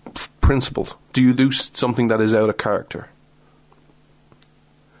principled? Do you do something that is out of character?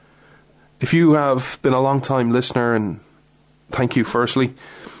 If you have been a long time listener, and thank you firstly,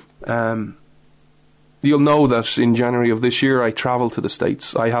 you'll know that in January of this year I travelled to the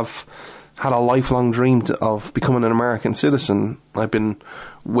States. I have had a lifelong dream of becoming an American citizen. I've been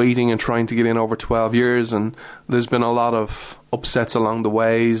waiting and trying to get in over 12 years, and there's been a lot of upsets along the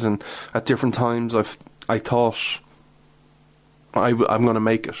ways, and at different times I thought I'm going to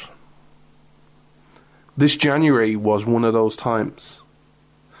make it. This January was one of those times.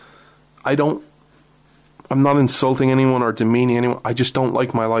 I'm not insulting anyone or demeaning anyone. I just don't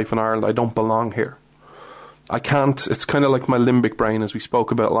like my life in Ireland. I don't belong here. I can't. It's kind of like my limbic brain, as we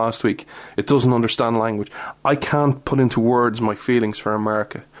spoke about last week. It doesn't understand language. I can't put into words my feelings for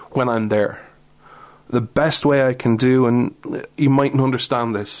America when I'm there. The best way I can do, and you mightn't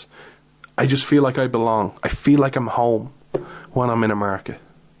understand this, I just feel like I belong. I feel like I'm home when I'm in America.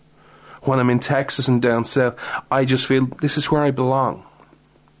 When I'm in Texas and down south, I just feel this is where I belong.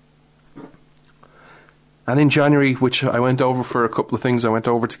 And in January, which I went over for a couple of things, I went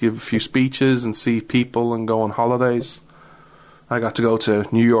over to give a few speeches and see people and go on holidays. I got to go to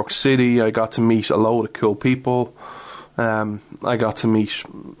New York City. I got to meet a load of cool people. I got to meet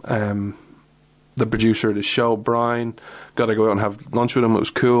the producer of the show, Brian. Got to go out and have lunch with him. It was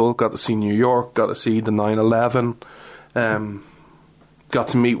cool. Got to see New York. Got to see the 9/11. Got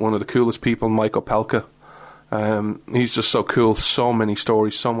to meet one of the coolest people, Mike Opelka. He's just so cool. So many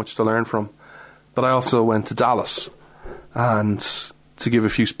stories, so much to learn from. But I also went to Dallas and to give a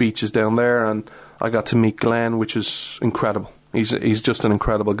few speeches down there, and I got to meet Glenn, which is incredible. He's just an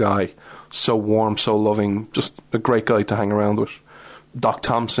incredible guy. So warm, so loving, just a great guy to hang around with. Doc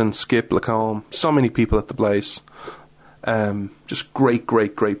Thompson, Skip Lacombe, so many people at the Blaze. Just great,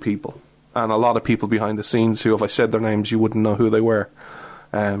 great, great people. And a lot of people behind the scenes who, if I said their names, you wouldn't know who they were.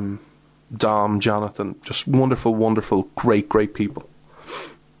 Dom, Jonathan, just wonderful, wonderful, great, great people.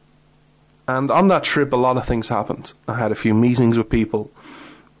 And on that trip, a lot of things happened. I had a few meetings with people,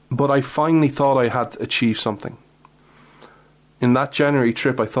 but I finally thought I had achieved something. In that January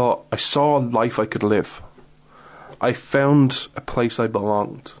trip, I thought I saw a life I could live. I found a place I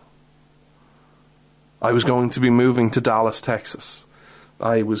belonged. I was going to be moving to Dallas, Texas.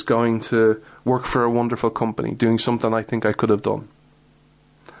 I was going to work for a wonderful company, doing something I think I could have done.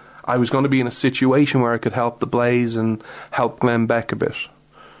 I was going to be in a situation where I could help the Blaze and help Glenn Beck a bit.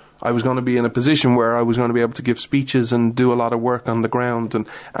 I was going to be in a position where I was going to be able to give speeches and do a lot of work on the ground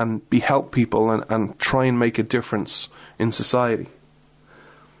and help people and try and make a difference in society.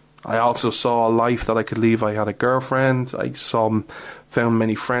 I also saw a life that I could leave. I had a girlfriend. I found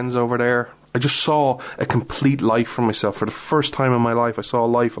many friends over there. I just saw a complete life for myself. For the first time in my life, I saw a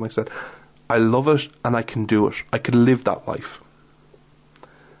life and I said, I love it and I can do it. I could live that life.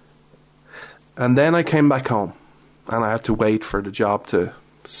 And then I came back home and I had to wait for the job to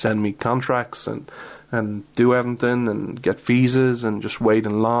send me contracts and do everything and get visas and just wait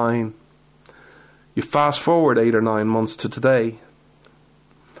in line. You fast forward 8 or 9 months to today,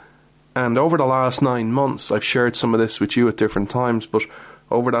 and over the last 9 months, I've shared some of this with you at different times, but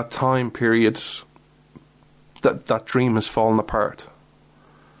over that time period, that dream has fallen apart.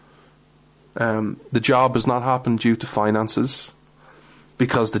 The job has not happened due to finances.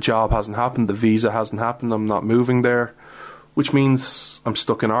 Because the job hasn't happened, the visa hasn't happened, I'm not moving there, which means I'm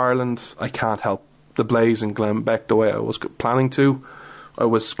stuck in Ireland. I can't help the Blaze and Glenn Beck the way I was planning to.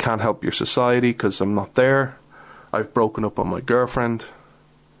 Can't help your society because I'm not there. I've broken up with my girlfriend.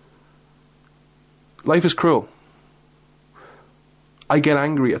 Life is cruel. I get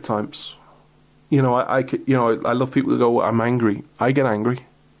angry at times. I love people who go, I'm angry. I get angry.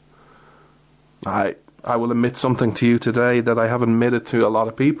 I will admit something to you today that I haven't admitted to a lot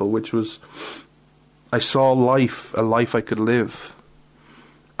of people, which was I saw a life I could live,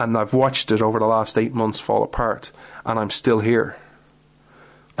 and I've watched it over the last 8 months fall apart, and I'm still here.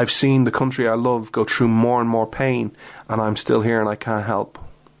 I've seen the country I love go through more and more pain, and I'm still here and I can't help.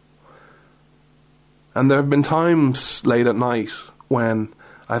 And there have been times late at night when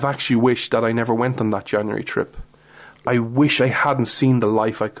I've actually wished that I never went on that January trip. I wish I hadn't seen the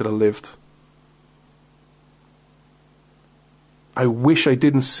life I could have lived. I wish I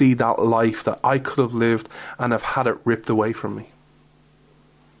didn't see that life that I could have lived and have had it ripped away from me.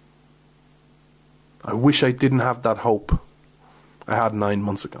 I wish I didn't have that hope I had 9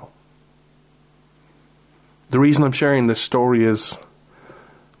 months ago. The reason I'm sharing this story is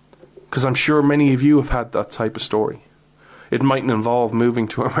because I'm sure many of you have had that type of story. It mightn't involve moving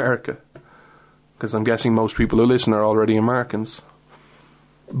to America, because I'm guessing most people who listen are already Americans.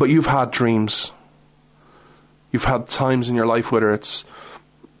 But you've had dreams. You've had times in your life, whether it's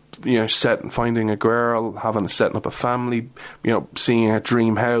finding a girl, setting up a family, seeing a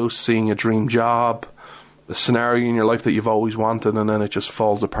dream house, seeing a dream job, a scenario in your life that you've always wanted, and then it just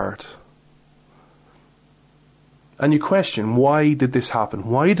falls apart. And you question, why did this happen?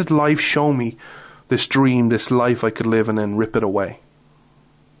 Why did life show me this dream, this life I could live, and then rip it away?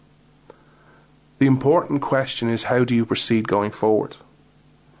 The important question is, how do you proceed going forward?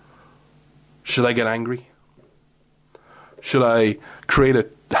 Should I get angry? Should I create a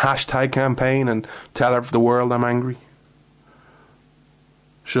hashtag campaign and tell the world I'm angry?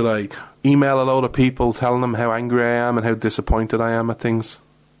 Should I email a load of people telling them how angry I am and how disappointed I am at things?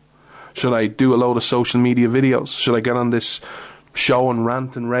 Should I do a load of social media videos? Should I get on this show and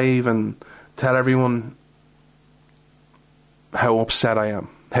rant and rave and tell everyone how upset I am,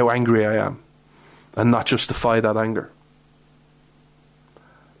 how angry I am, and not justify that anger?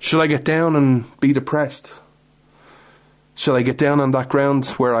 Should I get down and be depressed? Should I get down on that ground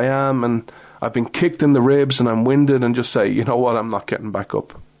where I am and I've been kicked in the ribs and I'm winded and just say, you know what, I'm not getting back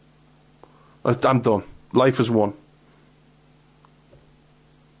up. I'm done. Life is won.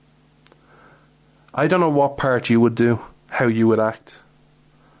 I don't know what part you would do, how you would act.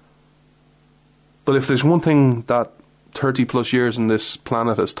 But if there's one thing that 30 plus years on this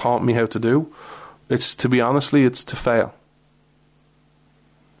planet has taught me how to do, it's to fail.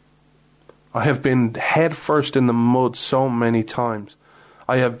 I have been head first in the mud so many times.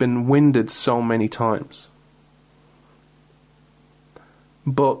 I have been winded so many times.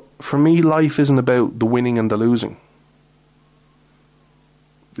 But for me, life isn't about the winning and the losing.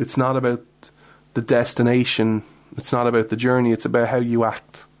 It's not about the destination. It's not about the journey. It's about how you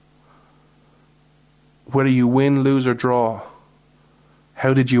act. Whether you win, lose, or draw,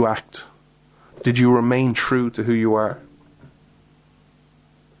 how did you act? Did you remain true to who you are?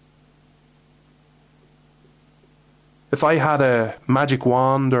 If I had a magic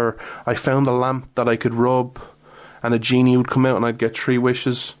wand, or I found a lamp that I could rub and a genie would come out and I'd get 3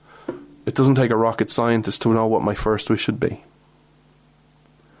 wishes, it doesn't take a rocket scientist to know what my first wish should be.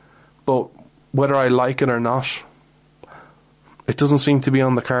 But whether I like it or not, it doesn't seem to be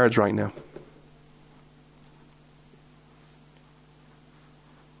on the cards right now.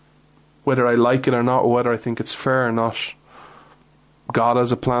 Whether I like it or not, or whether I think it's fair or not, God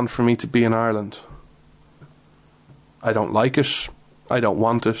has a plan for me to be in Ireland. I don't like it, I don't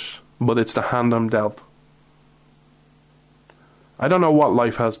want it, but it's the hand I'm dealt. I don't know what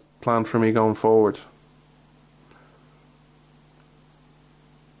life has planned for me going forward.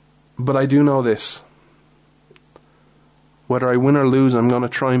 But I do know this. Whether I win or lose, I'm going to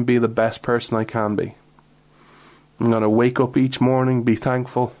try and be the best person I can be. I'm going to wake up each morning, be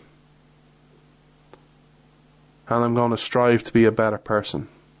thankful, and I'm going to strive to be a better person.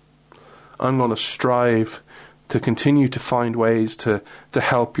 I'm going to strive to continue to find ways to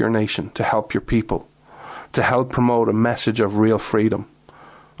help your nation, to help your people, to help promote a message of real freedom,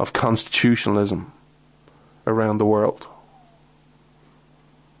 of constitutionalism around the world.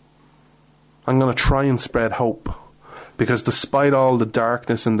 I'm going to try and spread hope, because despite all the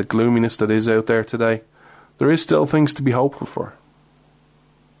darkness and the gloominess that is out there today, there is still things to be hopeful for.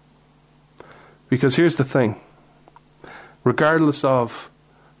 Because here's the thing. Regardless of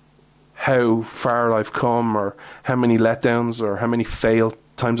how far I've come, or how many letdowns, or how many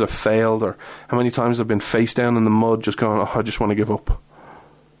times I've failed, or how many times I've been face down in the mud just going, I just want to give up.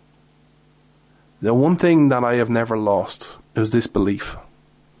 The one thing that I have never lost is this belief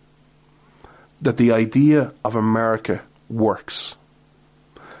that the idea of America works.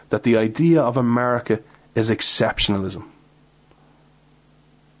 That the idea of America is exceptionalism.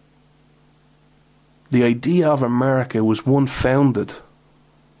 The idea of America was one founded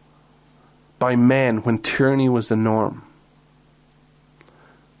by men when tyranny was the norm.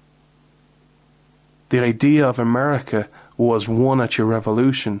 The idea of America was won at your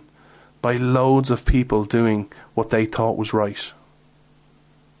revolution by loads of people doing what they thought was right.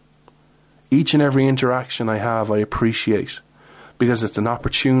 Each and every interaction I have, I appreciate, because it's an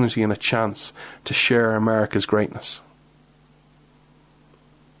opportunity and a chance to share America's greatness.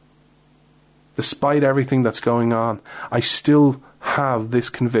 Despite everything that's going on, I still have this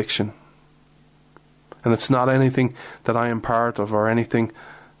conviction. And it's not anything that I am part of or anything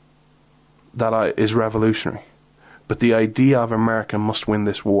that is revolutionary. But the idea of America must win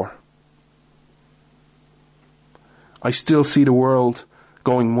this war. I still see the world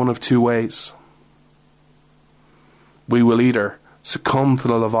going one of 2 ways. We will either succumb to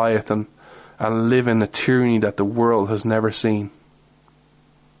the Leviathan and live in a tyranny that the world has never seen,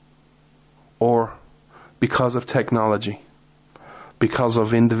 or because of technology, because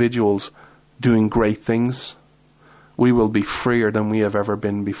of individuals doing great things, we will be freer than we have ever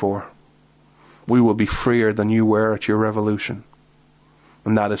been before. We will be freer than you were at your revolution.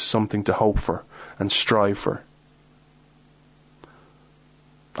 And that is something to hope for and strive for.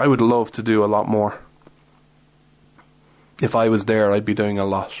 I would love to do a lot more. If I was there, I'd be doing a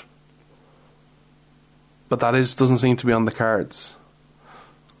lot. But that doesn't seem to be on the cards.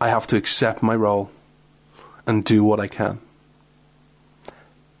 I have to accept my role and do what I can.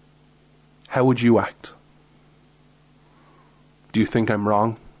 How would you act? Do you think I'm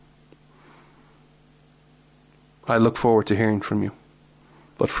wrong? I look forward to hearing from you.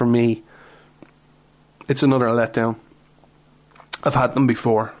 But for me, it's another letdown. I've had them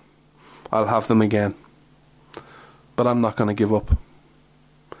before. I'll have them again. But I'm not going to give up.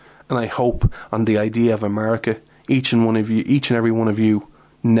 And I hope on the idea of America, each and every one of you,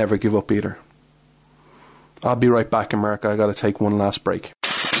 never give up either. I'll be right back, America. I got to take one last break.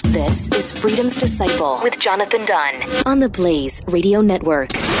 This is Freedom's Disciple with Jonathan Dunn on the Blaze Radio Network.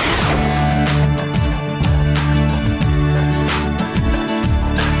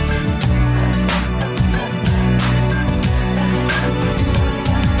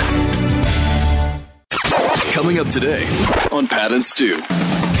 Coming up today on Pat and Stu.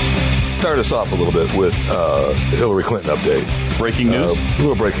 Start us off a little bit with Hillary Clinton update. Breaking news? A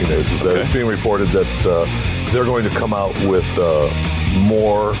little breaking news is that it's being reported that they're going to come out with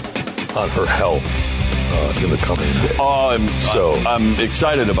more on her health in the coming days. I'm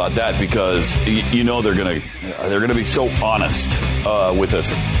excited about that because they're gonna be so honest with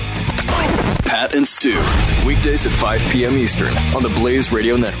us. Pat and Stu. Weekdays at 5 p.m. Eastern on the Blaze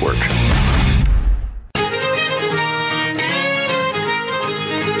Radio Network.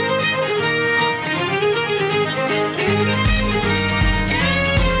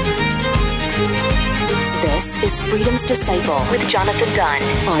 This is Freedom's Disciple with Jonathan Dunn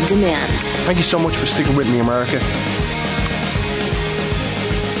on demand. Thank you so much for sticking with me, America.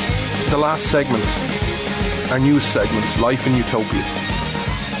 The last segment, our newest segment, Life in Utopia.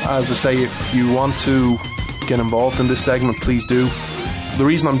 As I say, if you want to get involved in this segment, please do. The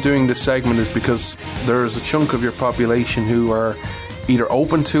reason I'm doing this segment is because there is a chunk of your population who are either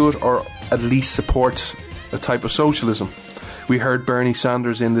open to it or at least support a type of socialism. We heard Bernie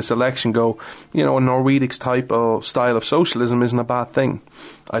Sanders in this election go, a Norwedic type of style of socialism isn't a bad thing.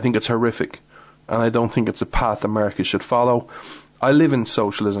 I think it's horrific, and I don't think it's a path America should follow. I live in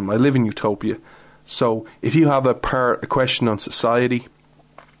socialism. I live in utopia. So if you have a question on society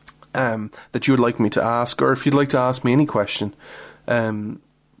that you would like me to ask, or if you'd like to ask me any question,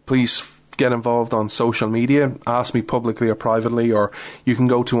 please get involved on social media. Ask me publicly or privately, or you can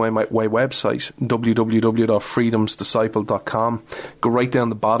go to my website, www.freedomsdisciple.com. Go right down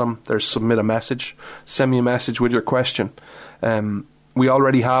the bottom. There's submit a message. Send me a message with your question. We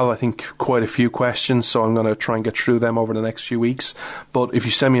already have, I think, quite a few questions, so I'm going to try and get through them over the next few weeks. But if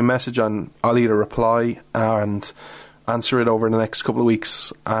you send me a message, I'll either reply and answer it over the next couple of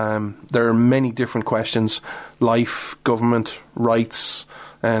weeks. There are many different questions: life, government, rights,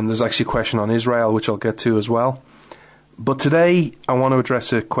 and there's actually a question on Israel, which I'll get to as well. But today, I want to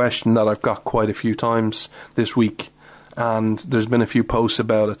address a question that I've got quite a few times this week, and there's been a few posts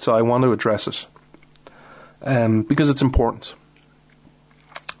about it, so I want to address it because it's important.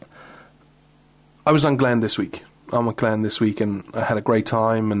 I was on Glenn this week. I'm with Glenn this week, and I had a great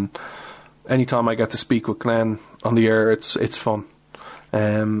time, and anytime I get to speak with Glenn on the air, it's fun.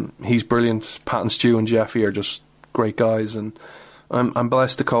 He's brilliant. Pat and Stu and Jeffy are just great guys, and I'm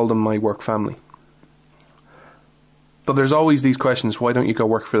blessed to call them my work family. But there's always these questions: why don't you go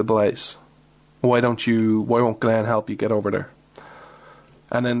work for the Blaze? Why won't Glenn help you get over there?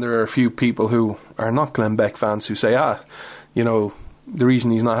 And then there are a few people who are not Glenn Beck fans who say, the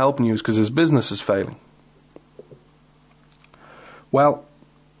reason he's not helping you is because his business is failing. Well,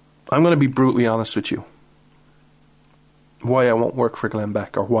 I'm going to be brutally honest with you. Why I won't work for Glenn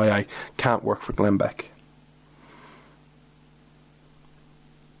Beck, or why I can't work for Glenn Beck.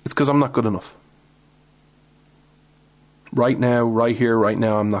 It's because I'm not good enough. Right now, right here, right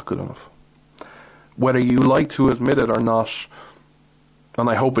now, I'm not good enough. Whether you like to admit it or not, and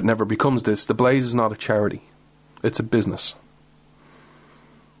I hope it never becomes this, the Blaze is not a charity. It's a business.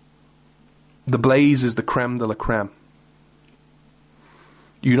 The Blaze is the creme de la creme.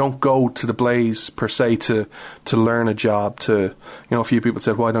 You don't go to the Blaze per se to learn a job. A few people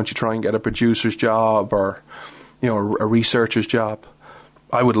said, why don't you try and get a producer's job or a researcher's job?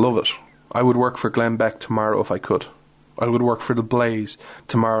 I would love it. I would work for Glenn Beck tomorrow if I could. I would work for the Blaze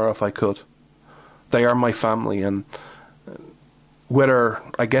tomorrow if I could. They are my family, and whether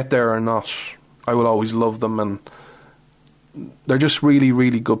I get there or not, I will always love them, and they're just really,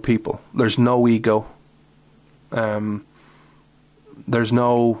 really good people. There's no ego. There's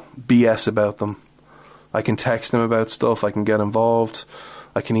no BS about them. I can text them about stuff. I can get involved.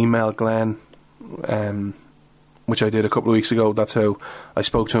 I can email Glenn, which I did a couple of weeks ago. That's how I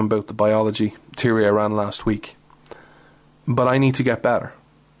spoke to him about the biology theory I ran last week. But I need to get better.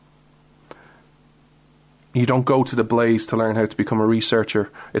 You don't go to the Blaze to learn how to become a researcher.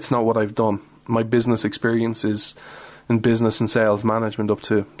 It's not what I've done. My business experience is in business and sales management up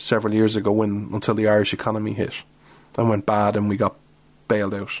to several years ago until the Irish economy hit and went bad and we got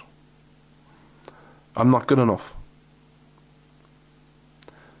bailed out. I'm not good enough.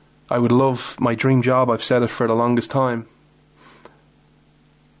 I would love my dream job, I've said it for the longest time,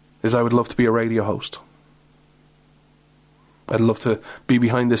 is I would love to be a radio host. I'd love to be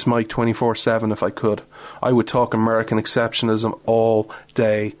behind this mic 24/7 if I could. I would talk American exceptionalism all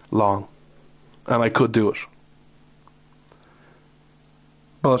day long. And I could do it.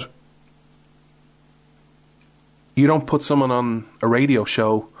 But you don't put someone on a radio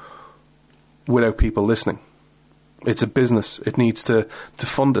show without people listening. It's a business. It needs to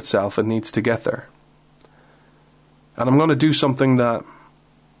fund itself. It needs to get there. And I'm going to do something that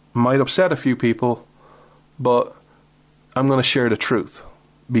might upset a few people, but I'm going to share the truth,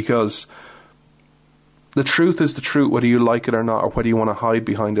 because the truth is the truth whether you like it or not, or whether you want to hide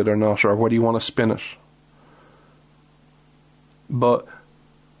behind it or not, or whether you want to spin it. But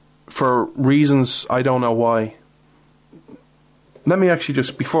for reasons I don't know why, let me actually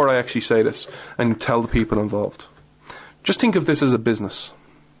just, before I actually say this and tell the people involved, just think of this as a business.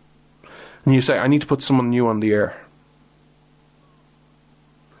 and you say, I need to put someone new on the air.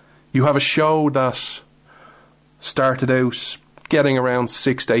 You have a show that started out getting around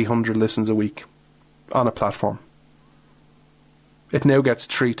 600 to 800 listens a week on a platform. It now gets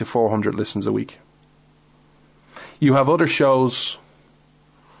 300 to 400 listens a week. You have other shows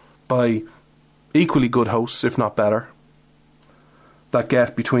by equally good hosts, if not better, that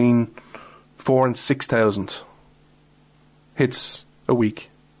get between 4,000 and 6,000 hits a week.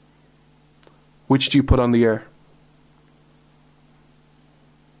 Which do you put on the air?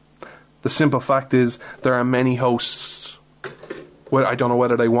 The simple fact is, there are many hosts, well, I don't know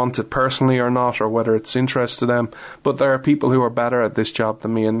whether they want it personally or not, or whether it's interest to them, but there are people who are better at this job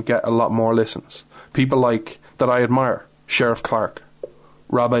than me and get a lot more listens. People like, that I admire, Sheriff Clark,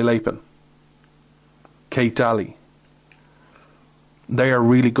 Rabbi Lapin, Kate Daly. They are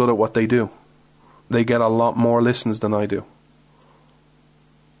really good at what they do. They get a lot more listens than I do.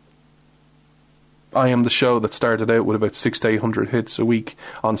 I am the show that started out with about 600 to 800 hits a week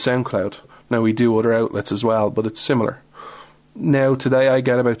on SoundCloud. Now we do other outlets as well, but it's similar. Now today I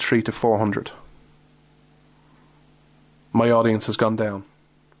get about 300 to 400. My audience has gone down.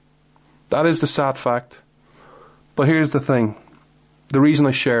 That is the sad fact. But here's the thing. The reason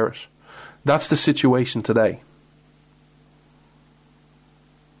I share it. That's the situation today.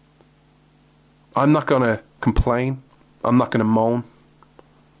 I'm not going to complain. I'm not going to moan.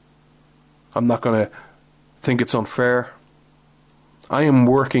 I'm not going to think it's unfair. I am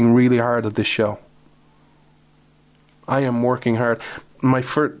working really hard at this show. I am working hard.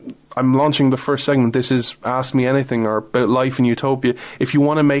 I'm launching the first segment. This is Ask Me Anything, or about life in utopia. If you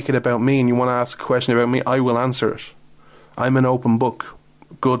want to make it about me and you want to ask a question about me, I will answer it. I'm an open book,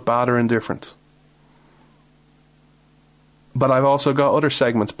 good, bad or indifferent. But I've also got other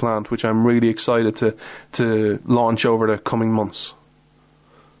segments planned, which I'm really excited to launch over the coming months.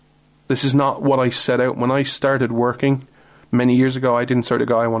 This is not what I set out. When I started working many years ago, I didn't sort of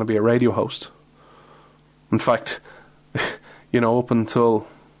go, I want to be a radio host. In fact, up until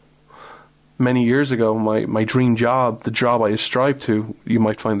many years ago, my dream job, the job I strived to, you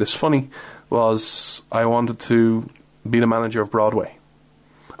might find this funny, was I wanted to be the manager of Broadway.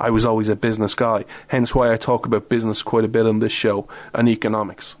 I was always a business guy, hence why I talk about business quite a bit on this show, and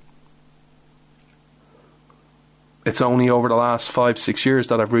economics. It's only over the last 5-6 years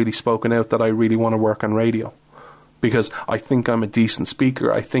that I've really spoken out that I really want to work on radio. Because I think I'm a decent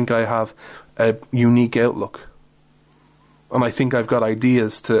speaker. I think I have a unique outlook. And I think I've got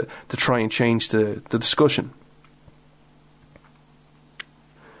ideas to try and change the discussion.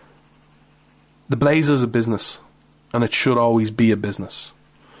 The Blaze is a business. And it should always be a business.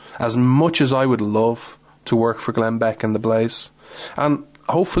 As much as I would love to work for Glenn Beck and the Blaze, and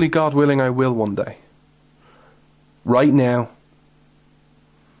hopefully, God willing, I will one day. Right now,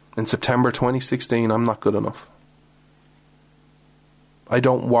 in September 2016, I'm not good enough. I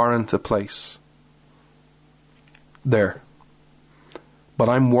don't warrant a place there. But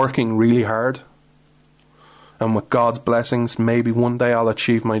I'm working really hard, and with God's blessings, maybe one day I'll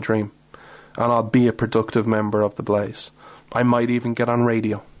achieve my dream, and I'll be a productive member of the Blaze. I might even get on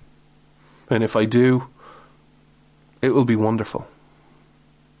radio. And if I do, it will be wonderful.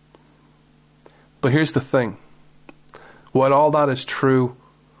 But here's the thing. While all that is true,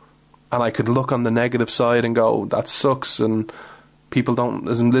 and I could look on the negative side and go, that sucks, and people don't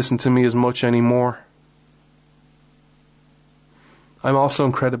listen to me as much anymore, I'm also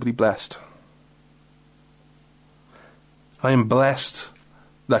incredibly blessed. I am blessed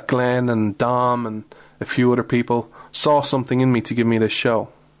that Glenn and Dom and a few other people saw something in me to give me this show.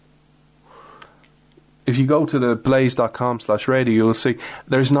 If you go to the blaze.com/radio, you'll see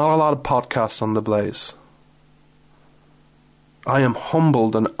there's not a lot of podcasts on the Blaze. I am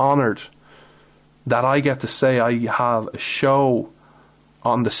humbled and honoured that I get to say I have a show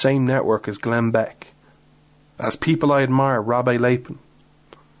on the same network as Glenn Beck, as people I admire, Rabbi Lapin,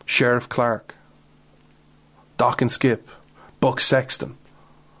 Sheriff Clark, Doc and Skip, Buck Sexton,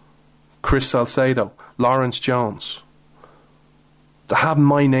 Chris Salcedo, Lawrence Jones. To have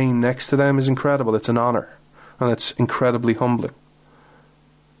my name next to them is incredible. It's an honour, and it's incredibly humbling.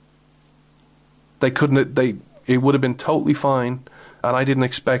 It would have been totally fine, and I didn't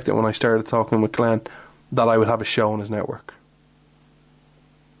expect it when I started talking with Glenn, that I would have a show on his network.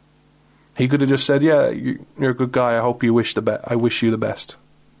 He could have just said, yeah, you're a good guy, I wish you the best.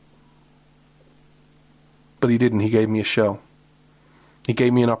 But he didn't. He gave me a show. He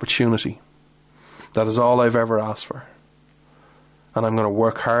gave me an opportunity. That is all I've ever asked for. And I'm going to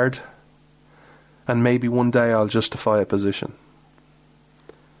work hard, and maybe one day I'll justify a position.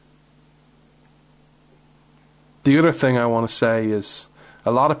 The other thing I want to say is,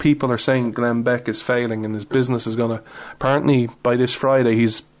 A lot of people are saying Glenn Beck is failing and his business is going to... Apparently, by this Friday,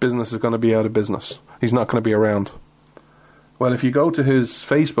 his business is going to be out of business. He's not going to be around. Well, if you go to his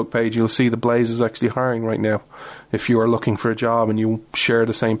Facebook page, you'll see the Blaze is actually hiring right now. If you are looking for a job and you share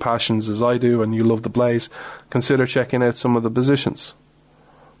the same passions as I do and you love the Blaze, consider checking out some of the positions.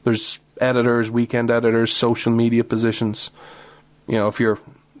 There's editors, weekend editors, social media positions. You know,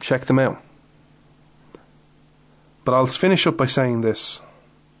 check them out. But I'll finish up by saying this.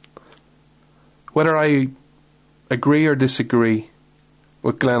 Whether I agree or disagree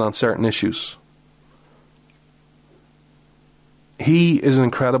with Glenn on certain issues, he is an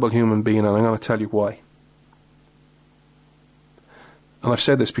incredible human being, and I'm going to tell you why. And I've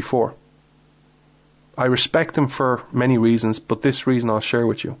said this before. I respect him for many reasons, but this reason I'll share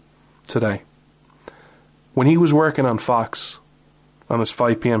with you today. When he was working on Fox, on his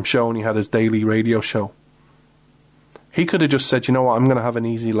 5 p.m. show, and he had his daily radio show, he could have just said, you know what, I'm going to have an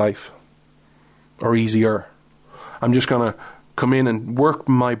easy life. Or easier. I'm just going to come in and work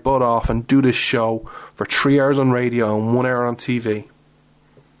my butt off and do this show for 3 hours on radio and 1 hour on TV.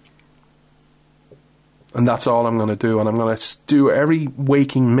 And that's all I'm going to do. And I'm going to do every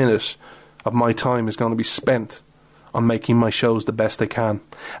waking minute of my time is going to be spent on making my shows the best they can.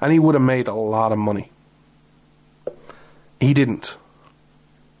 And he would have made a lot of money. He didn't.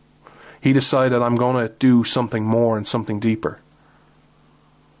 He decided, I'm going to do something more and something deeper.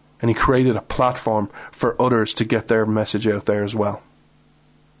 And he created a platform for others to get their message out there as well.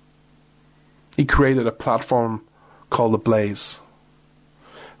 He created a platform called The Blaze,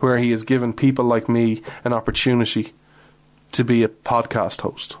 where he has given people like me an opportunity to be a podcast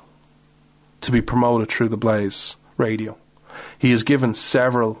host, to be promoted through The Blaze radio. He has given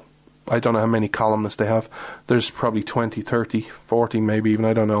several, I don't know how many columnists they have, there's probably 20, 30, 40 maybe even,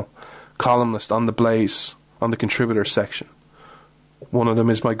 I don't know, columnists on The Blaze, on the contributor section. One of them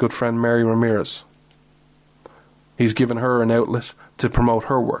is my good friend Mary Ramirez. He's given her an outlet to promote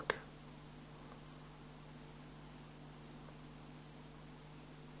her work.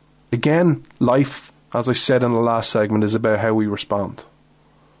 Again, life, as I said in the last segment, is about how we respond.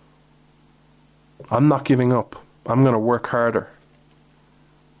 I'm not giving up. I'm going to work harder.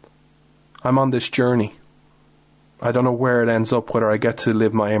 I'm on this journey. I don't know where it ends up, whether I get to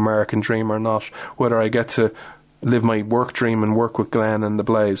live my American dream or not, whether I get to live my work dream and work with Glenn and The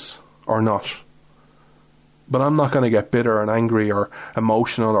Blaze or not. But I'm not going to get bitter and angry or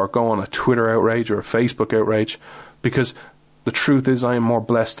emotional or go on a Twitter outrage or a Facebook outrage, because the truth is I am more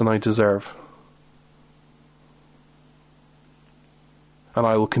blessed than I deserve. And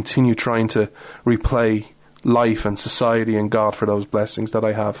I will continue trying to replay life and society and God for those blessings that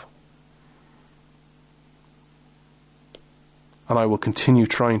I have. And I will continue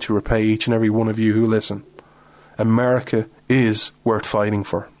trying to repay each and every one of you who listen. America is worth fighting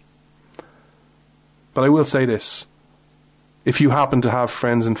for. But I will say this. If you happen to have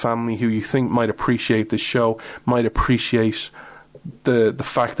friends and family who you think might appreciate this show, might appreciate the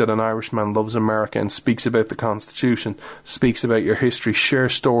fact that an Irishman loves America and speaks about the Constitution, speaks about your history, share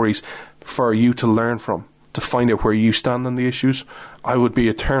stories for you to learn from, to find out where you stand on the issues, I would be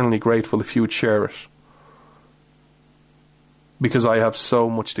eternally grateful if you would share it. Because I have so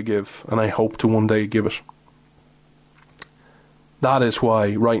much to give, and I hope to one day give it. That is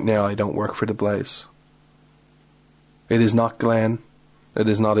why right now I don't work for The Blaze. It is not Glenn. It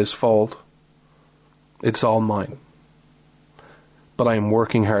is not his fault. It's all mine. But I am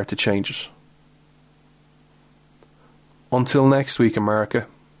working hard to change it. Until next week, America,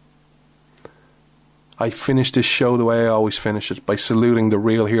 I finish this show the way I always finish it, by saluting the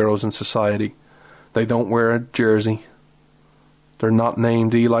real heroes in society. They don't wear a jersey. They're not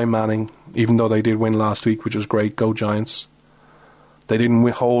named Eli Manning, even though they did win last week, which was great. Go Giants. They didn't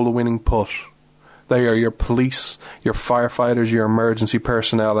hold a winning putt. They are your police, your firefighters, your emergency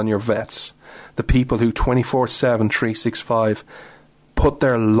personnel, and your vets. The people who 24/7, 365 put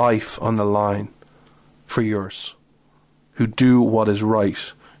their life on the line for yours. Who do what is right.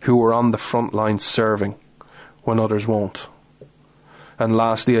 Who are on the front line serving when others won't. And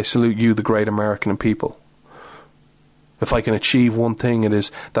lastly, I salute you, the great American people. If I can achieve one thing, it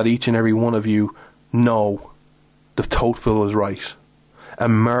is that each and every one of you know the Tocqueville is right.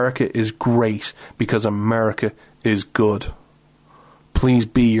 America is great because America is good. Please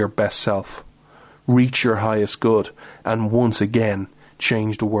be your best self. Reach your highest good. And once again,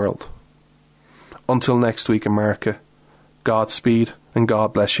 change the world. Until next week, America, Godspeed and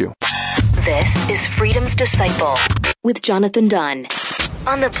God bless you. This is Freedom's Disciple with Jonathan Dunn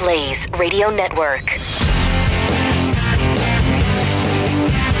on the Blaze Radio Network.